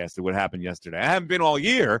podcast of what happened yesterday. I haven't been all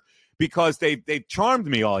year because they've charmed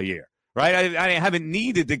me all year, right? I haven't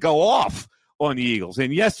needed to go off on the Eagles.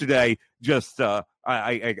 And yesterday, just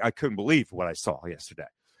I couldn't believe what I saw yesterday.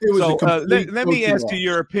 So let me ask you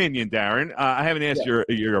your opinion, Darren. I haven't asked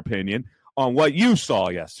your opinion on what you saw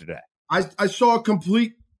yesterday. I saw a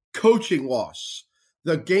complete coaching loss.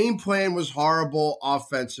 The game plan was horrible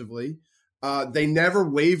offensively. They never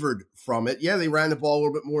wavered from it. Yeah, they ran the ball a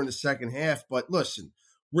little bit more in the second half. But listen,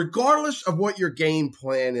 regardless of what your game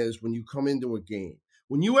plan is when you come into a game,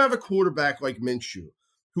 when you have a quarterback like Minshew,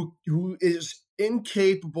 who is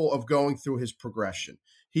incapable of going through his progression,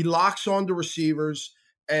 he locks on to receivers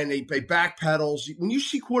and he backpedals. When you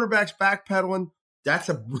see quarterbacks backpedaling, that's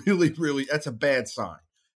a that's a bad sign.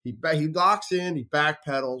 He locks in, he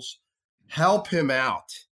backpedals. Help him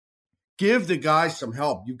out. Give the guy some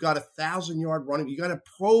help. You've got 1,000-yard running. You got a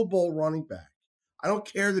Pro Bowl running back. I don't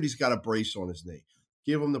care that he's got a brace on his knee.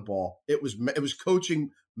 Give him the ball. It was coaching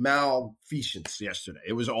malfeasance yesterday.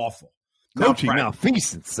 It was awful. Coaching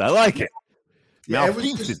malfeasance. I like it. Yeah,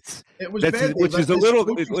 malfeasance. It was bad. Which is a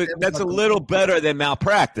little better than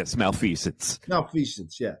malpractice. Malfeasance.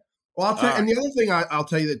 Malfeasance. Yeah. Well, I'll tell you, and the other thing I'll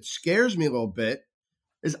tell you that scares me a little bit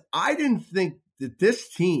is I didn't think that this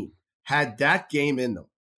team had that game in them.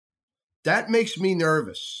 That makes me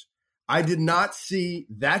nervous. I did not see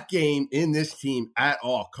that game in this team at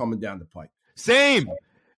all coming down the pike. Same.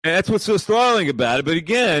 And that's what's so startling about it. But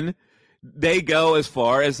again, they go as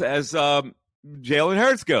far as Jalen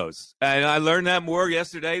Hurts goes. And I learned that more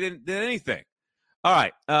yesterday than anything. All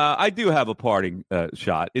right. I do have a parting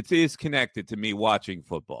shot. It is connected to me watching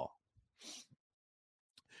football.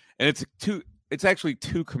 And it's actually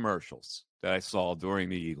 2 commercials that I saw during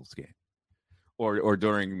the Eagles game or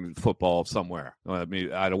during football somewhere. I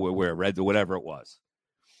mean, I don't know where, Reds or whatever it was.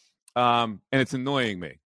 And it's annoying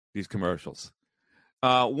me, these commercials.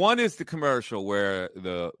 One is the commercial where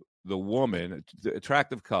the woman, the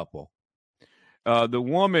attractive couple, the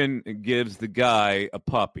woman gives the guy a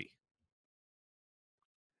puppy.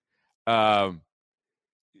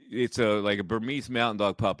 It's like a Burmese mountain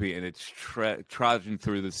dog puppy, and it's trudging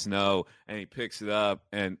through the snow, and he picks it up,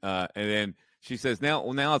 and then she says,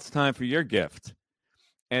 now it's time for your gift.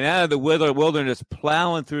 And out of the wilderness,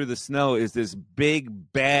 plowing through the snow, is this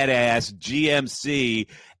big, badass GMC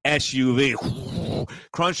SUV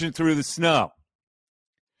crunching through the snow.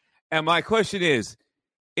 And my question is,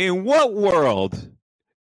 in what world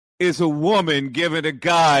is a woman giving a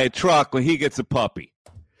guy a truck when he gets a puppy?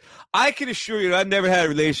 I can assure you that I've never had a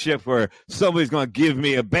relationship where somebody's going to give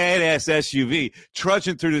me a badass SUV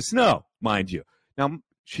trudging through the snow, mind you. Now,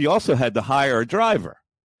 she also had to hire a driver.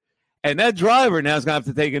 And that driver now is going to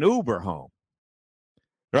have to take an Uber home.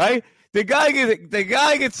 Right? The guy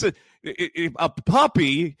gets a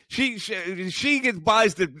puppy. She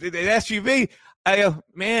buys the SUV. I go,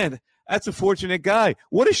 man, that's a fortunate guy.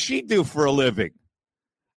 What does she do for a living?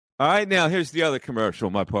 All right, now here's the other commercial,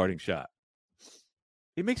 my parting shot.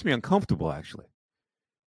 It makes me uncomfortable, actually.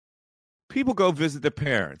 People go visit their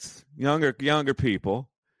parents, younger people.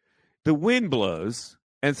 The wind blows,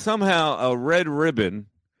 and somehow a red ribbon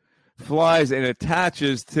flies and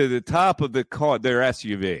attaches to the top of the car, their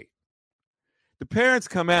SUV. The parents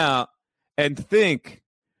come out and think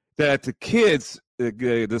that the kids,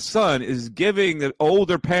 the son, is giving the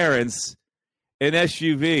older parents an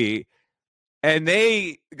SUV, and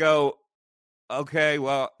they go, okay,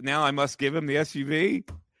 well, now I must give him the SUV?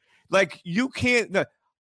 Like, you can't. No.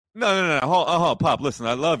 Hold on, Pop, listen,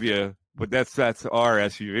 I love you, but that's our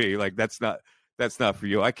SUV. Like, that's not for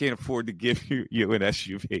you. I can't afford to give you an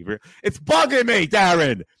SUV. It's bugging me,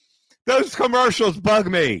 Darren. Those commercials bug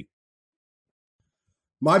me.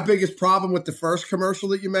 My biggest problem with the first commercial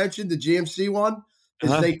that you mentioned, the GMC one, is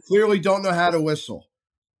they clearly don't know how to whistle.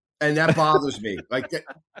 And that bothers me. Like,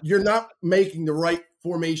 you're not making the right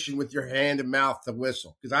formation with your hand and mouth to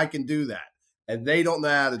whistle, because I can do that. And they don't know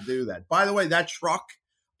how to do that. By the way, that truck,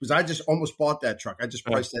 because I just almost bought that truck. I just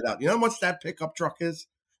priced that out. You know how much that pickup truck is?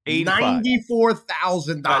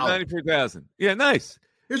 $94,000. $94,000. Yeah, nice.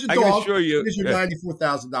 Here's a dog. I can assure you. Here's your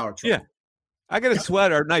 $94,000 truck. Yeah. I got a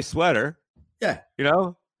sweater, nice sweater. Yeah. You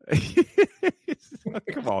know?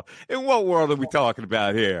 Come on. In what world are we talking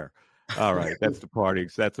about here? All right, that's the party.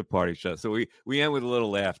 That's a party show. So we end with a little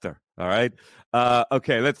laughter. All right.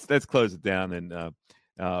 Okay, let's close it down. And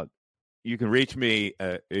you can reach me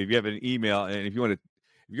if you have an email, and if you want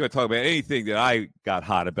to talk about anything that I got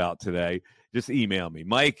hot about today, just email me,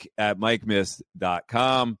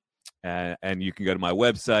 mike@mikemiss.com, and you can go to my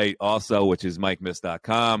website also, which is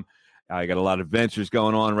mikemiss.com. I got a lot of ventures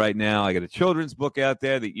going on right now. I got a children's book out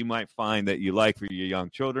there that you might find that you like for your young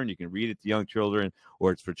children. You can read it to young children,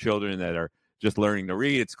 or it's for children that are just learning to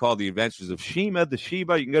read. It's called The Adventures of Shima the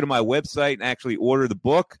Shiba. You can go to my website and actually order the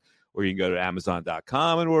book, or you can go to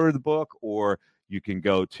Amazon.com and order the book, or you can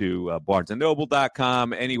go to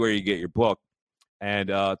BarnesandNoble.com, anywhere you get your book. And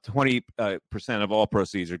 20% of all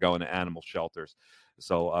proceeds are going to animal shelters.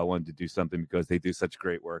 So I wanted to do something because they do such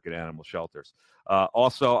great work at animal shelters.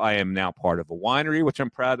 Also, I am now part of a winery, which I'm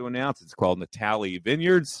proud to announce. It's called Natali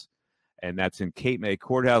Vineyards, and that's in Cape May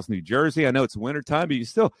Courthouse, New Jersey. I know it's wintertime, but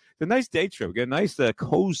it's a nice day trip. We got a nice,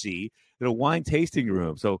 cozy little wine tasting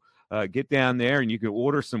room. So get down there, and you can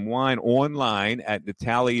order some wine online at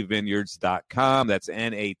natalivineyards.com. That's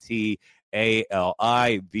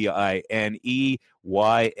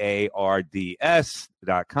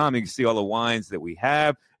NATALIVINEYARDS.com. You can see all the wines that we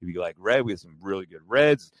have. If you like red, we have some really good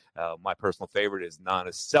reds. My personal favorite is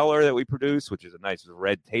Nana Cellar that we produce, which is a nice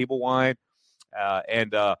red table wine.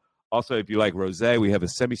 And also, if you like rosé, we have a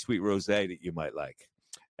semi-sweet rosé that you might like.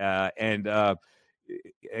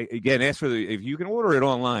 Again, ask for if you can order it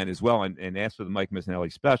online as well, and ask for the Mike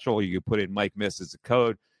Missanelli special. You can put in Mike Miss as a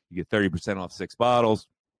code. You get 30% off 6 bottles.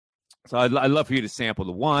 So I'd love for you to sample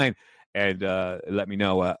the wine and let me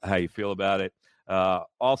know how you feel about it.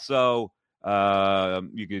 Also,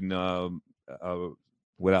 you can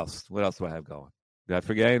what else? What else do I have going? Did I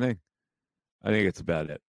forget anything? I think it's about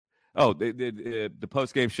it. Oh, the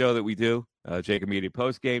post-game show that we do, Jacob Media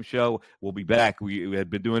post-game show, we'll be back. We had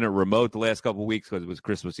been doing it remote the last couple of weeks because it was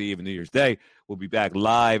Christmas Eve and New Year's Day. We'll be back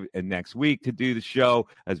live next week to do the show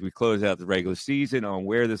as we close out the regular season on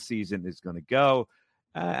where the season is going to go.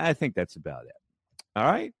 I think that's about it. All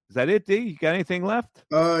right. Is that it, D? You got anything left?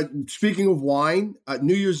 Speaking of wine,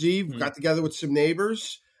 New Year's Eve, got together with some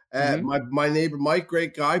neighbors. My neighbor, Mike,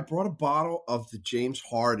 great guy, brought a bottle of the James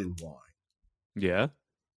Harden wine. Yeah.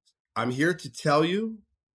 I'm here to tell you,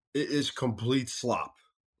 it is complete slop.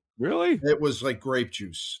 Really? It was like grape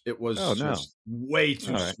juice. It was way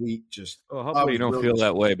too sweet. Just hopefully you don't feel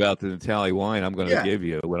that way about the Natali wine I'm going to give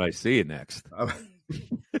you when I see you next.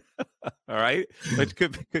 All right, which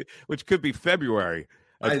could be February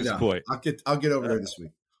at this point. I'll get over there this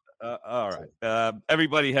week. All right,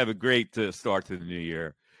 everybody have a great start to the new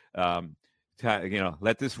year.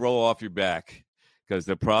 Let this roll off your back because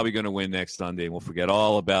they're probably going to win next Sunday, and we'll forget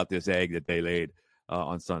all about this egg that they laid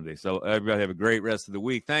on Sunday. So everybody have a great rest of the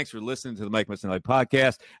week. Thanks for listening to the Mike Missanelli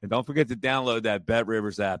podcast, and don't forget to download that Bet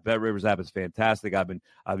Rivers app. Bet Rivers app is fantastic. I've been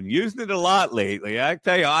using it a lot lately. I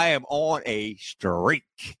tell you, I am on a streak.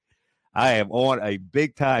 I am on a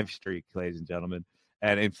big-time streak, ladies and gentlemen.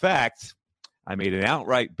 And, in fact, I made an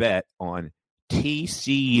outright bet on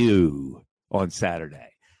TCU on Saturday.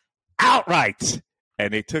 Outright!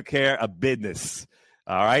 And they took care of business.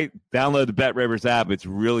 All right? Download the Bet Rivers app. It's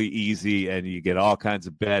really easy, and you get all kinds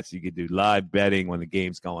of bets. You can do live betting when the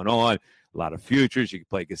game's going on, a lot of futures. You can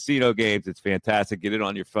play casino games. It's fantastic. Get it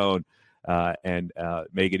on your phone and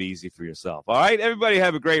make it easy for yourself. All right? Everybody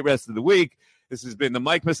have a great rest of the week. This has been the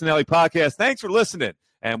Mike Missanelli podcast. Thanks for listening,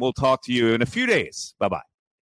 and we'll talk to you in a few days. Bye-bye.